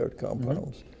layered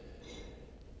compounds.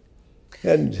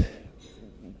 And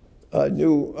I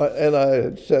knew, and I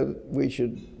had said we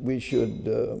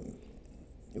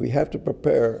have to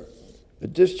prepare a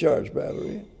discharge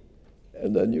battery,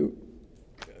 and then you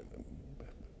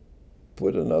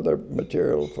put another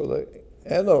material for the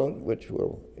anode, which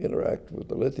will interact with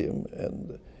the lithium,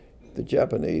 and the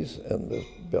Japanese and the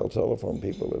Bell Telephone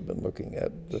people have been looking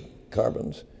at the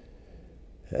carbons.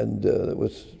 And there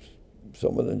was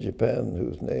someone in Japan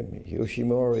whose name,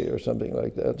 Yoshimori or something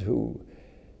like that, who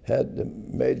had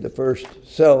made the first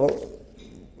cell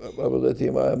of a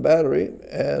lithium-ion battery,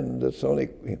 and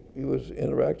he was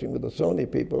interacting with the Sony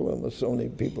people, and the Sony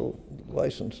people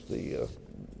licensed the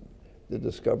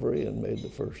discovery and made the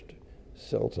first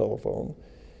cell telephone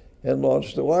and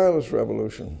launched the wireless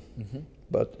revolution. Mm-hmm.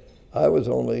 But I was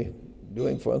only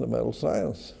doing fundamental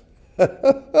science.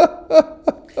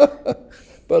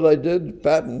 But I did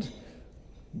patent,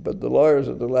 but the lawyers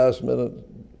at the last minute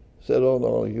said, "Oh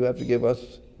no, you have to give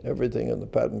us everything in the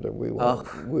patent, or we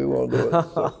won't do it."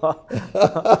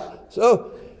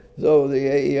 So the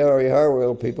AERE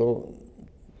Harwell people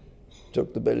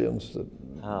took the billions that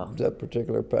that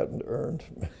particular patent earned.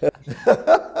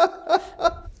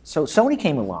 So Sony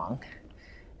came along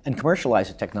and commercialized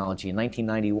the technology in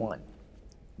 1991,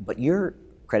 but you're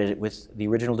credited with the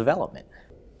original development.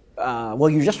 Well,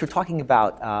 you just were talking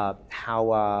about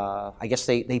how I guess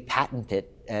they patent it,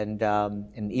 and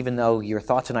even though your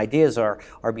thoughts and ideas are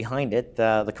behind it,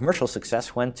 the commercial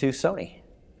success went to Sony.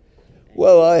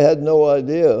 Well, I had no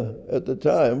idea at the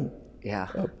time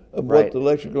of right. what the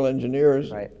electrical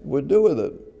engineers would do with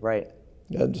it. Right.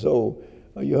 And so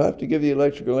you have to give the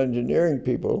electrical engineering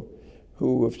people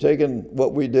who have taken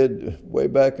what we did way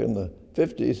back in the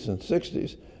 50s and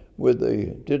 60s with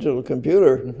the digital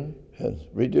computer, mm-hmm. and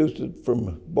reduced it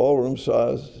from ballroom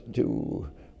size to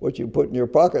what you put in your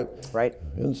pocket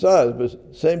in size.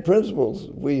 But same principles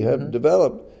we have mm-hmm.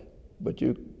 developed, but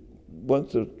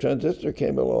once the transistor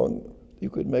came along, you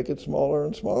could make it smaller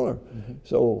and smaller. Mm-hmm.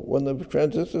 So when the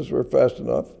transistors were fast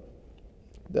enough,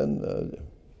 then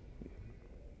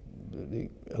the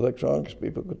electronics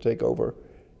people could take over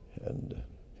and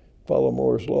follow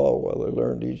Moore's law while they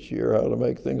learned each year how to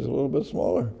make things a little bit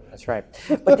smaller. That's right.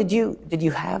 But did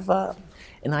you have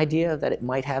an idea that it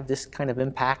might have this kind of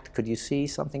impact? Could you see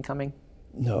something coming?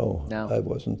 No. I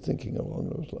wasn't thinking along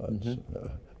those lines.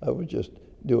 Mm-hmm. I was just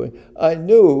doing. I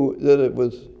knew that it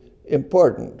was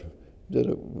important,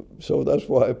 so that's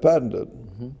why I patented it.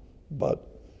 Mm-hmm. But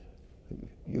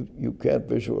you can't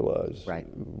visualize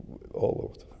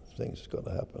all of the things going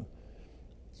to happen.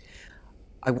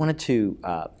 I wanted to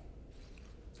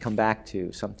come back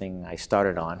to something I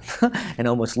started on and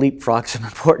almost leapfrog some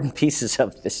important pieces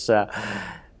of this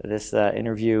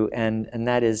interview, and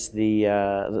that is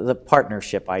the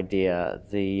partnership idea,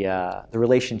 the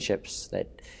relationships that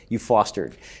you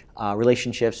fostered,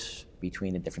 relationships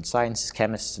between the different sciences,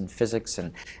 chemists and physics,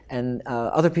 and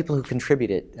other people who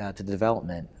contributed to the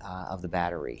development of the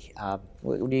battery.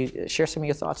 Would you share some of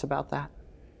your thoughts about that?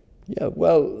 Yeah,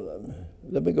 well,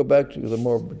 let me go back to the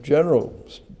more general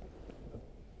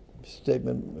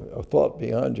statement or thought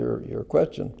behind your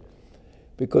question,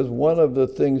 because one of the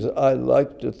things I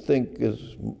like to think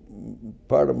is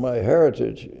part of my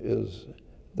heritage is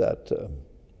that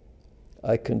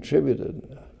I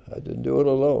contributed. I didn't do it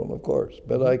alone, of course,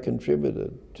 but I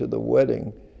contributed to the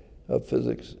wedding of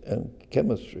physics and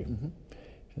chemistry, mm-hmm.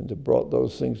 and it brought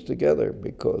those things together,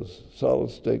 because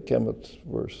solid-state chemists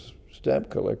were stamp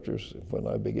collectors when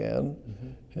I began,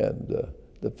 mm-hmm. and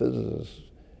the physicists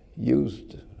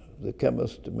used the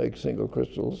chemists to make single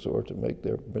crystals or to make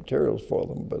their materials for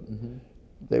them, but mm-hmm.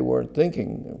 they weren't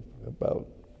thinking about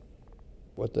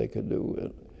what they could do.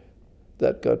 And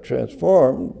that got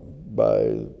transformed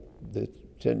by the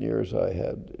 10 years I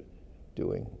had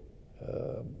doing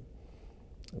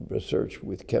research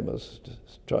with chemists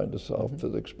trying to solve mm-hmm.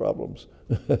 physics problems.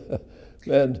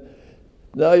 And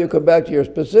now you come back to your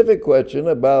specific question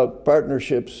about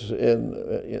partnerships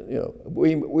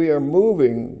we are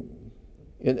moving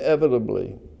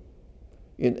inevitably,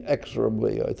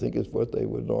 inexorably, I think is what they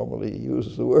would normally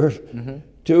use the word, mm-hmm.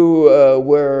 to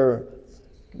where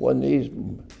one needs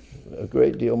a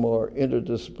great deal more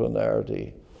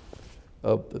interdisciplinarity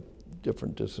of the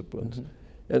different disciplines.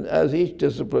 Mm-hmm. And as each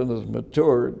discipline has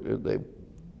matured,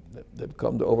 they've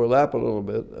come to overlap a little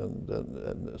bit,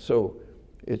 and so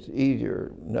it's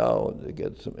easier now to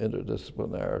get some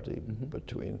interdisciplinarity mm-hmm.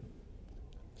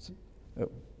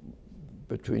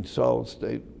 between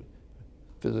solid-state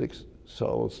physics,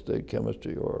 solid-state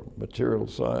chemistry, or material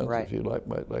science, if you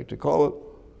might like to call it.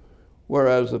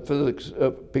 Whereas the physics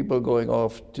people going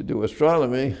off to do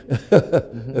astronomy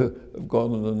mm-hmm. have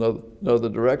gone in another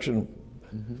direction,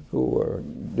 mm-hmm. who are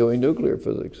doing nuclear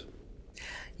physics.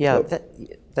 Yeah,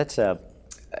 that's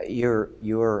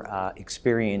your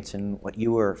experience and what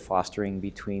you were fostering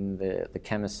between the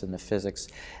chemists and the physics,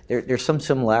 there's some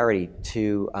similarity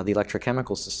to the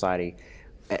Electrochemical Society,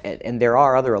 and there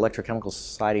are other electrochemical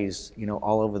societies,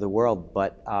 all over the world.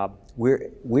 But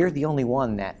we're the only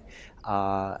one that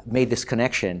made this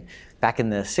connection back in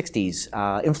the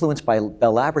 '60s, influenced by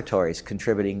Bell Laboratories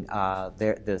contributing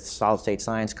the solid-state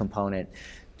science component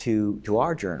to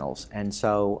our journals, and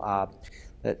so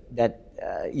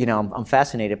I'm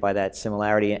fascinated by that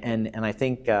similarity, and I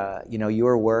think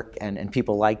your work and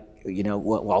people like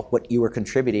what you were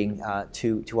contributing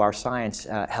to our science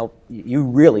help. You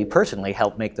really personally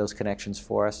helped make those connections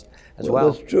for us as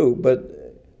well. That's true,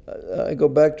 but I go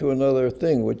back to another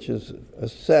thing, which is a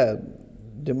sad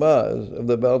demise of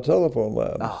the Bell Telephone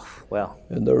Labs. Oh, well.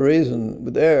 And the reason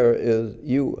there is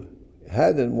you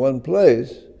had in one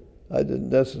place. I didn't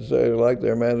necessarily like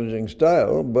their managing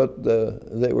style, but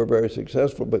they were very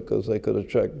successful because they could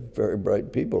attract very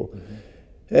bright people.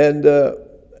 Mm-hmm.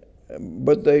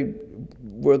 But they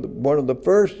were one of the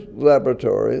first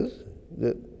laboratories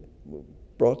that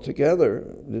brought together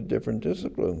the different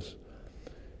disciplines.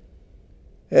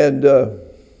 And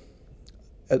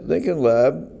at Lincoln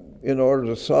Lab, in order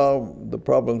to solve the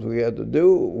problems we had to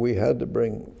do, we had to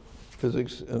bring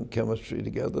physics and chemistry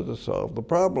together to solve the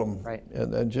problem, right,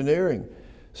 and engineering.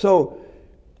 So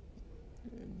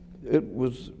it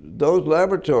was those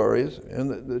laboratories,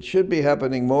 and it should be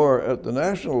happening more at the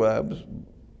national labs,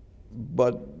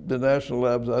 but the national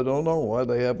labs, I don't know why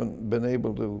they haven't been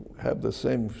able to have the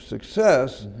same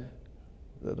success mm-hmm.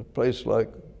 that a place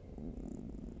like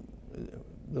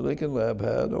the Lincoln Lab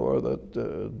had, or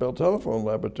that Bell Telephone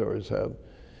Laboratories had.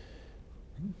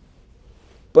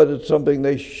 But it's something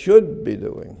they should be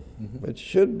doing. Mm-hmm. It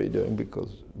should be doing,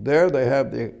 because there they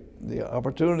have the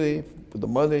opportunity, the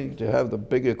money to have the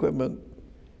big equipment,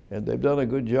 and they've done a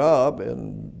good job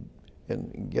in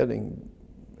getting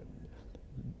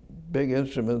big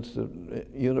instruments that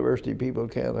university people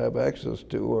can't have access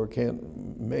to or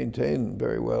can't maintain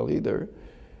very well either.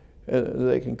 And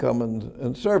they can come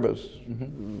and service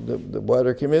mm-hmm. the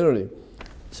wider community.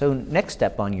 So next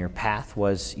step on your path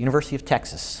was University of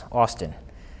Texas, Austin.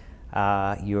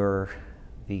 You're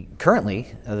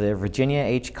currently the Virginia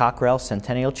H. Cockrell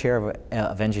Centennial Chair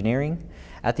of Engineering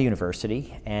at the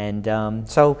university. And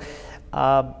tell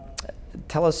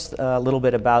us a little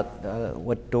bit about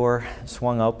what door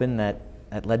swung open that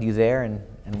led you there, and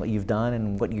what you've done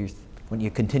and what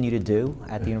you continue to do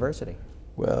at the university.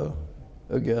 Well,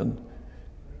 again,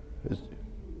 it's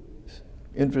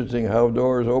interesting how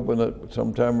doors open at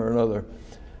some time or another.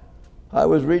 I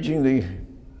was reaching the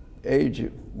age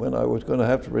when I was going to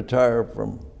have to retire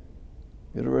from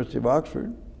University of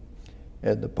Oxford,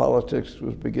 and the politics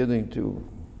was beginning to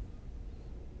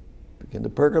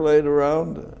percolate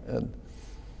around, and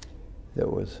there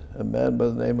was a man by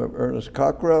the name of Ernest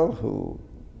Cockrell who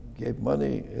gave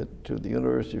money to the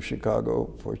University of Chicago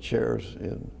for chairs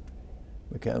in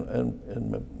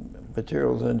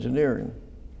materials engineering.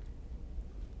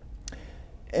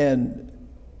 And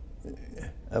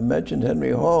I mentioned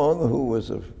Henry Hong, who was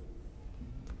a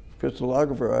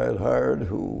crystallographer I had hired,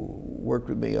 who worked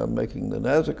with me on making the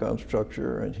Nazicon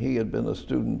structure, and he had been a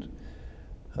student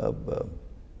of a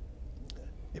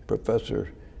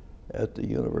professor at the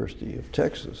University of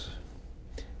Texas.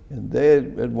 And they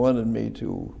had wanted me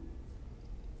to,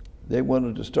 they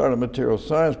wanted to start a material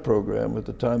science program at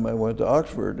the time I went to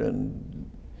Oxford, and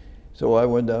so I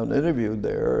went down and interviewed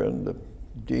there, and the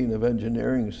dean of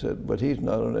engineering said, but he's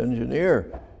not an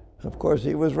engineer. Of course,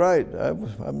 he was right.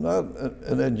 I'm not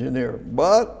an engineer,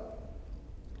 but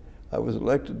I was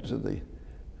elected to the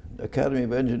Academy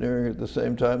of Engineering at the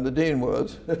same time the dean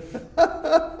was.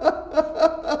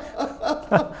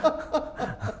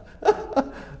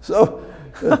 So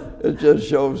it just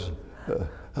shows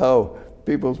how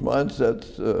people's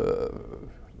mindsets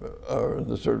are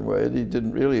in a certain way. And he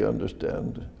didn't really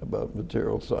understand about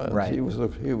material science. Right. He was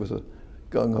a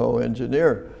gung-ho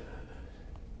engineer.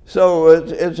 So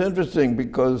it's interesting,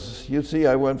 because you see,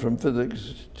 I went from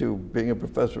physics to being a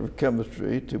professor of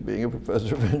chemistry to being a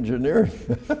professor of engineering.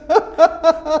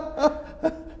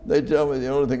 They tell me the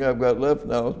only thing I've got left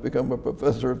now is become a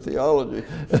professor of theology.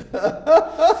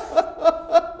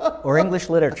 Or English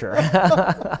literature.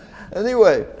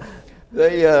 Anyway,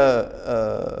 they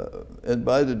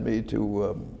invited me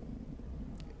to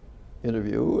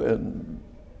interview and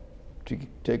to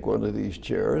take one of these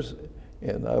chairs.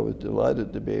 And I was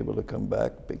delighted to be able to come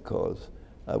back, because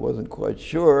I wasn't quite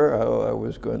sure how I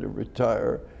was going to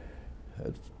retire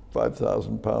at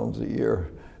 £5,000 a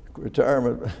year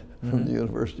retirement from the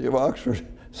University of Oxford.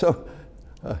 So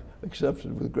I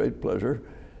accepted with great pleasure.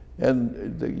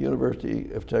 And the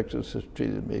University of Texas has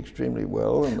treated me extremely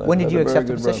well. And when did you accept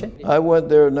the position? I went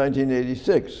there in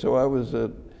 1986, so I was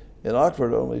in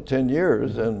Oxford only 10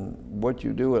 years, and what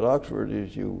you do at Oxford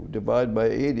is you divide by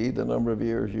 80 the number of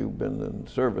years you've been in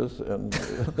service, and,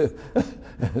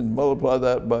 and multiply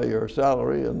that by your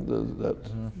salary, and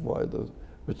that's why the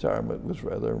retirement was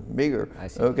rather meager. I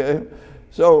see. Okay,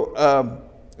 so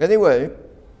anyway,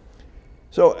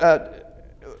 so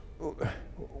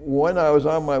when I was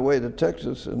on my way to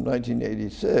Texas in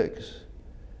 1986,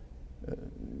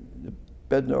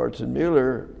 Bednarz and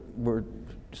Mueller were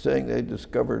saying they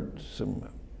discovered some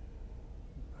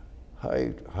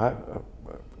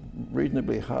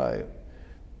reasonably high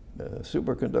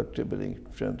superconductivity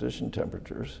transition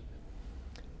temperatures.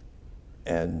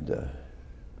 And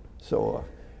so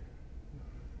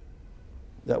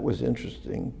that was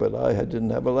interesting, but I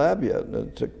didn't have a lab yet, and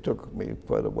it took me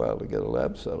quite a while to get a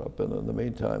lab set up. And in the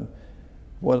meantime,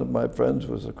 one of my friends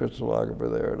was a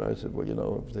crystallographer there, and I said, well, you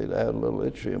know, if they'd add a little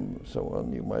yttrium and so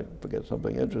on, you might get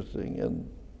something interesting. And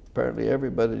apparently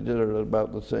everybody did it at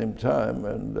about the same time,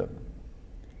 and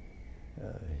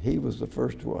he was the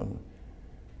first one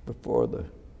before the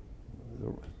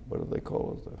what do they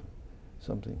call it,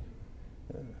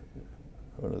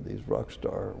 one of these rock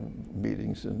star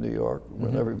meetings in New York,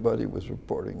 when everybody was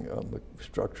reporting on the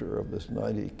structure of this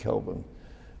 90 Kelvin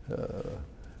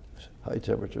high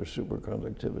temperature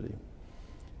superconductivity.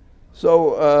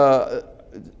 So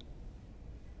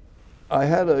I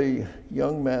had a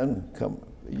young man come.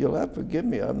 You'll have to forgive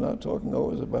me, I'm not talking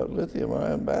always about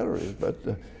lithium-ion batteries, but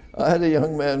I had a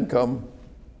young man come,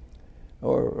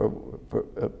 or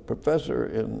a professor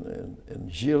in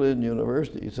Jilin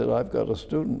University. He said, I've got a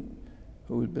student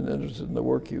who's been interested in the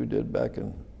work you did back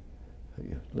in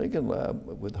the Lincoln lab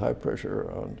with high pressure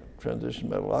on transition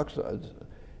metal oxides,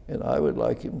 and I would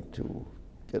like him to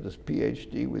get his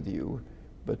PhD with you,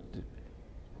 but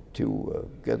to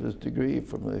get his degree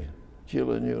from the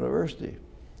Jilin University.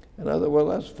 And I thought, well,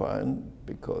 that's fine,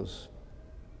 because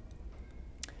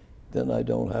then I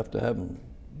don't have to have him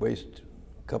waste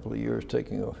a couple of years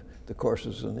taking the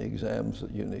courses and the exams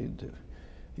that you need to.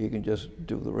 He can just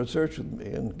do the research with me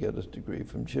and get his degree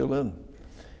from Jilin.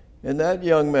 And that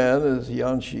young man is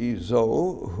Yanxi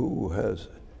Zhou, who has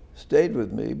stayed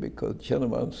with me because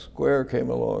Tiananmen Square came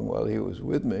along while he was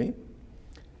with me.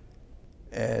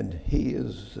 And he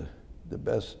is the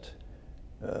best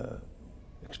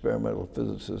experimental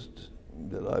physicist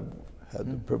that I've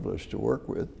had the privilege to work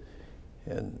with.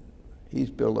 And he's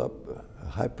built up a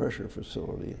high pressure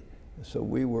facility. So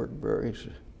we work very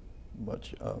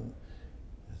much on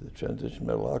the transition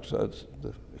metal oxides.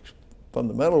 The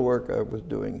fundamental work I was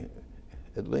doing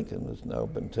at Lincoln has now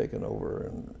been taken over,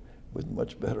 and with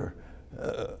much better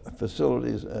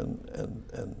facilities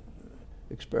and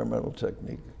experimental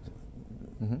technique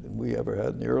than we ever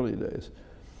had in the early days.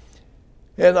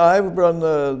 And I've run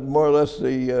more or less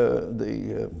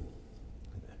the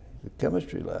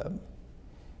chemistry lab,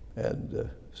 and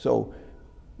so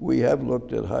we have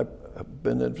looked at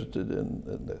been interested in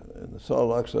the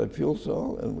solid oxide fuel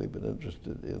cell, and we've been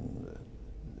interested in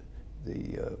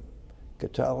the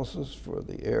catalysis for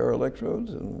the air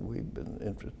electrodes, and we've been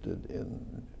interested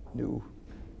in new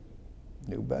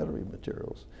battery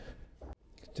materials.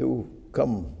 To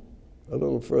come a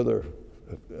little further,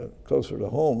 closer to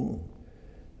home,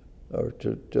 or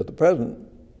to the present,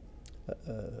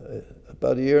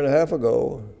 about a year and a half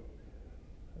ago,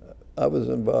 I was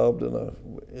involved in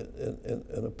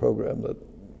a program that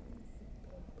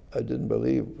I didn't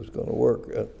believe was going to work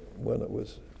when it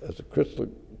was as a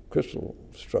crystal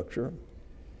structure,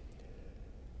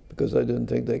 because I didn't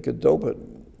think they could dope it,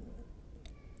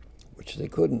 which they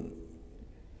couldn't.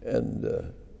 And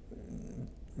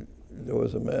there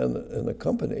was a man in the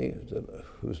company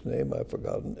whose name I've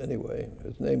forgotten anyway.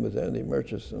 His name was Andy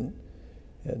Murchison,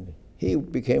 and he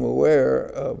became aware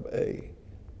of a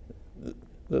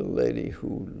little lady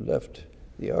who left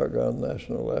the Argonne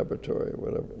National Laboratory, or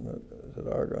whatever, is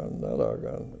it Argonne? Not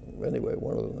Argonne, anyway,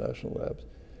 one of the national labs,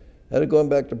 had gone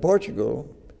back to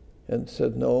Portugal and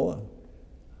said, no,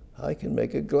 I can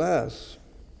make a glass.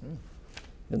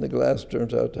 And the glass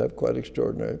turns out to have quite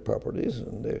extraordinary properties,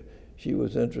 and she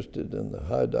was interested in the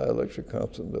high dielectric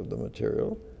constant of the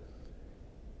material.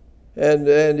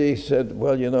 And he said,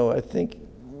 well, you know, I think it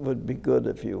would be good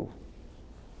if you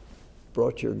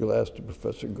brought your glass to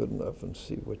Professor Goodenough and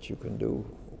see what you can do.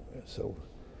 So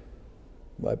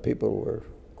my people were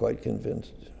quite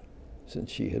convinced, since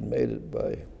she had made it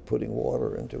by putting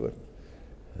water into it,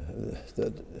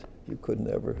 that you could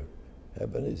never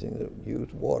have anything that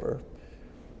used water.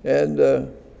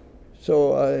 And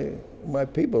So my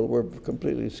people were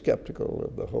completely skeptical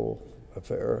of the whole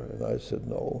affair, and I said,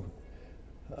 no,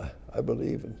 I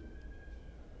believe in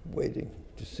waiting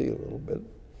to see a little bit.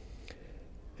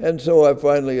 And so I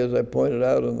finally, as I pointed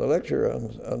out in the lecture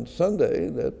on Sunday,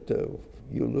 that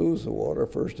you lose the water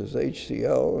first as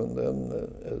HCl and then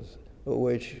as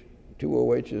OH, two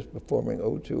OHs forming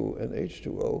O2 and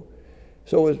H2O.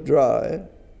 So it's dry,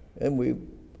 and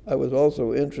I was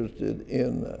also interested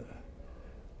in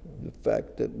the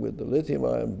fact that with the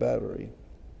lithium-ion battery,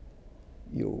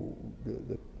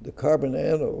 the carbon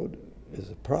anode is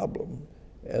a problem,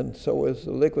 and so is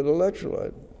the liquid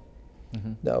electrolyte.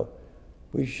 Mm-hmm. Now,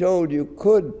 we showed you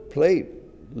could plate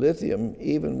lithium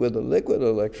even with a liquid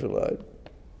electrolyte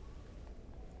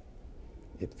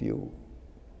if you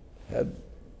had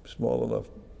small enough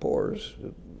pores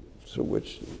through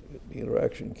which the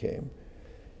interaction came.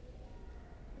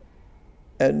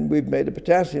 And we've made a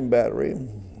potassium battery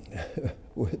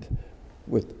with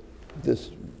the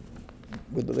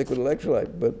liquid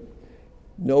electrolyte, but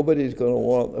nobody's going to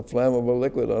want a flammable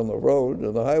liquid on the road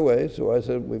and the highway, so I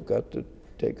said we've got to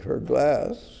take her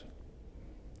glass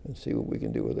and see what we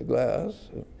can do with the glass.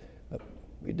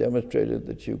 We demonstrated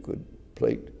that you could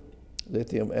plate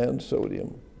lithium and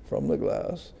sodium from the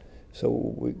glass.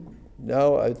 So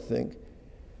now I think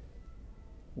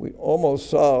we almost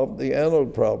solved the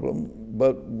anode problem,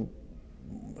 but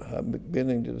I'm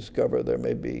beginning to discover there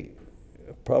may be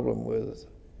a problem with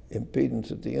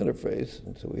impedance at the interface,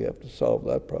 and so we have to solve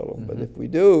that problem. Mm-hmm. But if we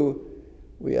do,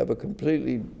 we have a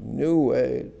completely new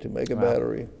way to make a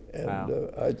battery, and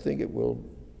I think it will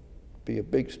be a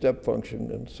big step function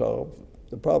and solve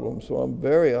the problem. So I'm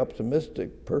very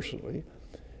optimistic, personally,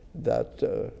 that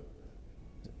the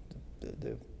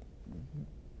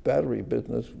battery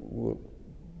business will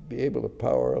be able to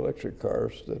power electric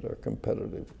cars that are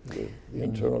competitive with the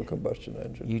internal combustion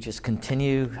engine. You just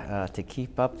continue to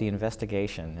keep up the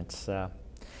investigation. It's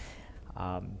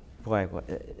boy,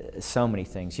 so many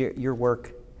things. Your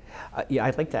work, yeah,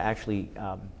 I'd like to actually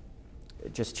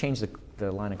just change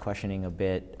the line of questioning a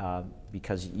bit,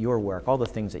 because your work, all the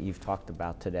things that you've talked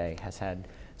about today, has had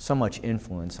so much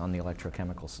influence on the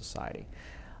Electrochemical Society.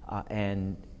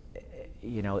 And,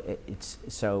 you know, it's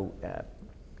so,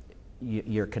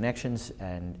 your connections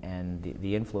and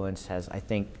the influence has, I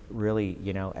think, really,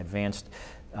 you know, advanced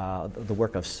the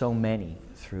work of so many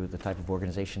through the type of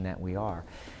organization that we are.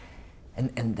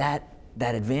 And that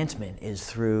advancement is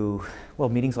through, well,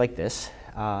 meetings like this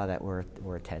that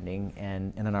we're attending,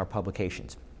 and then our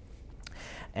publications.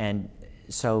 And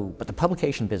so, but the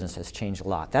publication business has changed a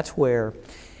lot. That's where,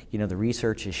 you know, the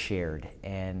research is shared,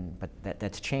 but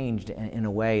that's changed in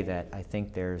a way that I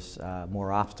think there's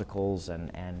more obstacles,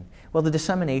 and well, the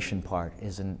dissemination part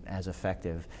isn't as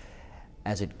effective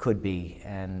as it could be,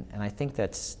 and I think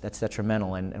that's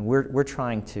detrimental, and we're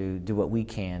trying to do what we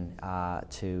can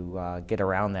to get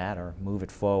around that or move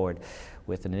it forward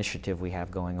with an initiative we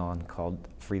have going on called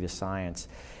Free the Science.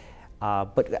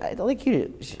 But I'd like you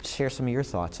to share some of your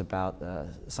thoughts about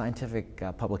scientific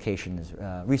publications,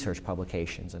 research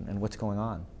publications, and what's going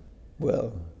on.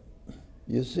 Well,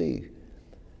 you see,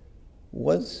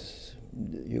 once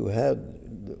you had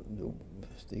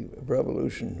the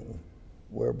revolution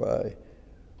whereby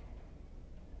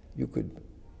you could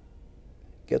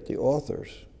get the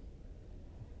authors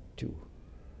to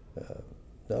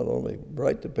not only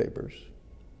write the papers,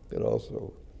 but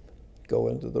also go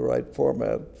into the right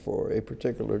format for a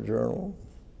particular journal,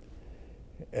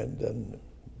 and then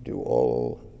do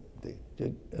all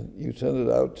and you send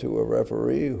it out to a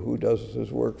referee who does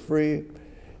his work free,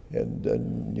 and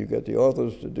then you get the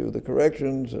authors to do the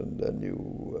corrections, and then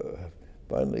you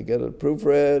finally get it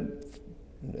proofread,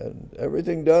 and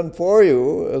everything done for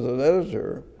you as an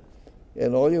editor,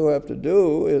 and all you have to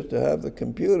do is to have the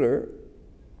computer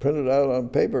print it out on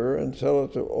paper and sell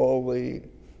it to all the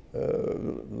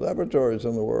laboratories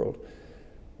in the world.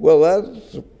 Well,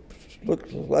 that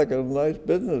looks like a nice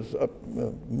business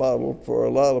model for a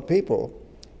lot of people,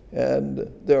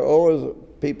 and there are always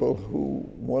people who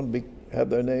want to have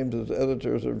their names as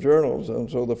editors of journals, and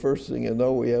so the first thing you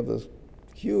know, we have this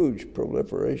huge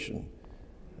proliferation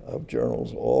of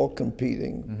journals all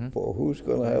competing for who's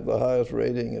going to have the highest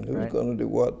rating and who's going to do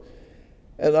what.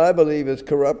 And I believe it's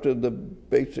corrupted the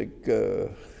basic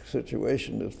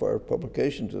situation as far as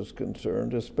publications is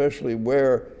concerned, especially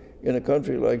where in a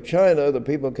country like China, the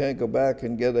people can't go back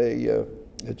and get a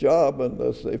job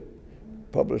unless they've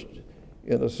published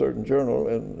in a certain journal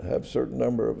and have a certain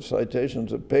number of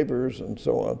citations of papers and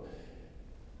so on.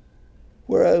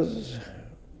 Whereas,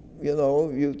 you know,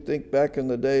 you think back in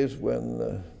the days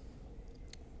when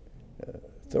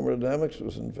thermodynamics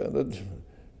was invented,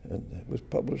 And it was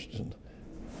published in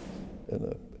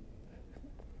a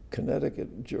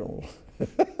Connecticut journal.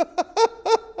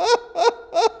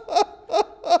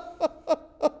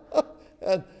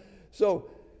 And so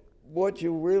what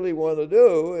you really want to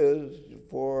do is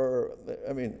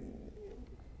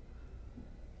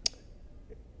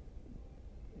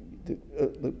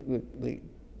the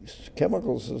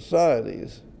chemical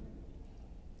societies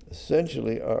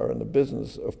essentially are in the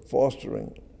business of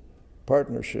fostering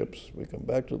partnerships. We come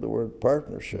back to the word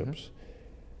partnerships.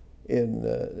 And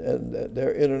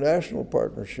they're international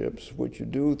partnerships, which you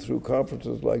do through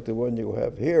conferences like the one you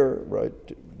have here right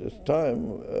this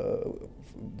time,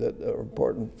 that are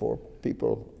important for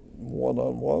people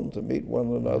one-on-one to meet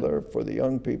one another, for the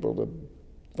young people to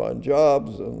find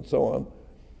jobs and so on,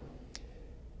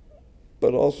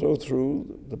 but also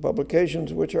through the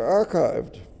publications which are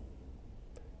archived.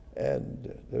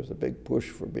 And there's a big push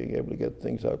for being able to get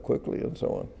things out quickly and so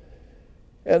on.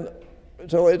 And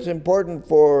so it's important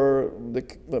for the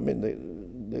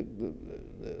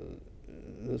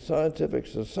scientific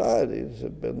societies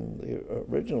have been the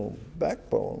original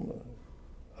backbone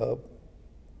of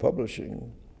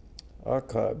publishing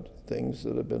archived things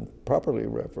that have been properly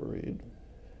refereed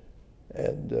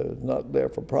and not there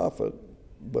for profit,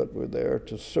 but were there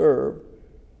to serve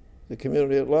the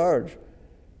community at large.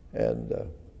 And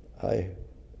I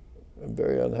am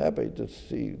very unhappy to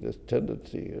see this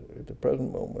tendency at the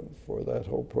present moment for that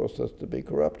whole process to be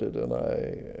corrupted. And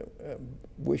I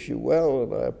wish you well,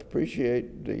 and I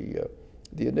appreciate the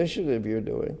initiative you're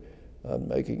doing on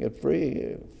making it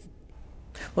free.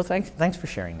 Well, thanks for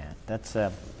sharing that. That's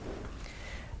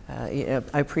I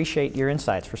appreciate your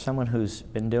insights for someone who's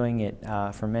been doing it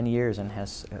for many years and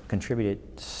has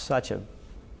contributed such a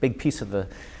big piece of the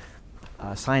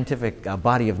scientific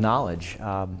body of knowledge.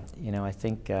 You know, I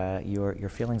think your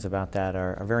feelings about that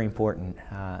are very important,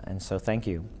 and so thank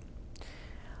you.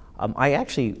 I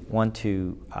actually want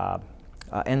to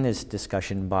end this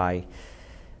discussion by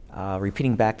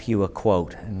repeating back to you a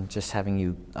quote and just having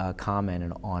you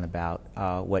comment on about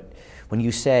when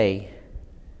you say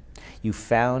you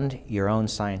found your own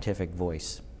scientific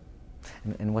voice,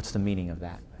 and what's the meaning of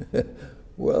that?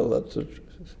 Well, that's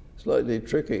slightly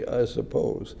tricky, I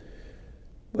suppose.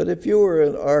 But if you were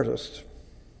an artist,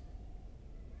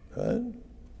 right,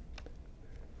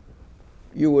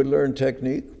 you would learn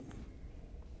technique,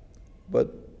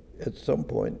 but at some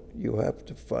point you have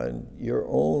to find your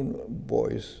own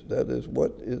voice. That is,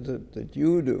 what is it that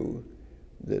you do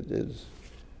that is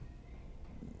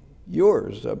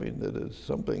yours? I mean, that is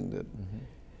something that...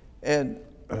 And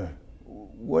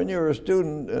when you're a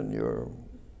student and you're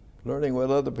learning what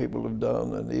other people have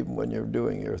done, and even when you're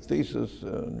doing your thesis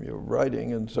and you're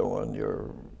writing and so on,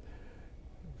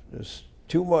 there's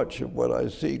too much of what I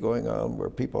see going on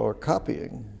where people are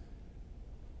copying.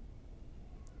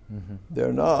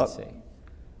 They're not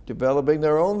developing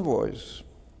their own voice.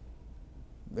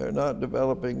 They're not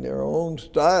developing their own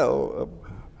style of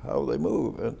how they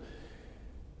move. And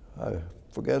I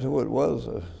forget who it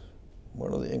was,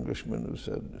 one of the Englishmen who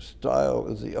said, style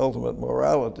is the ultimate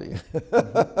morality.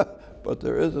 But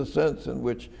there is a sense in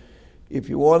which if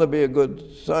you want to be a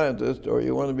good scientist or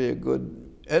you want to be a good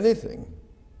anything,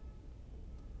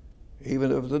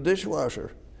 even if it's a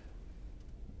dishwasher,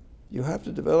 you have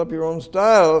to develop your own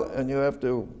style, and you have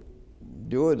to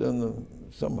do it in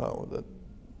somehow that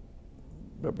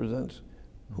represents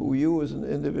who you as an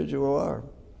individual are.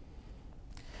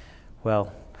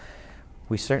 Well,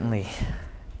 we certainly,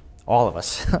 all of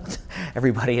us,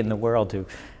 everybody in the world who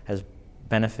has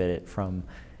benefited from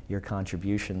your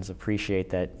contributions, appreciate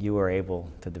that you were able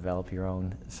to develop your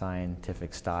own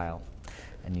scientific style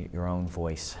and your own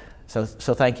voice. So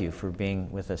thank you for being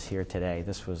with us here today.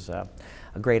 This was a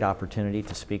great opportunity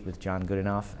to speak with John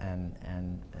Goodenough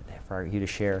and for you to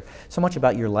share so much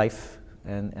about your life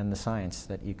and the science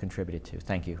that you contributed to.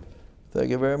 Thank you. Thank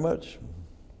you very much.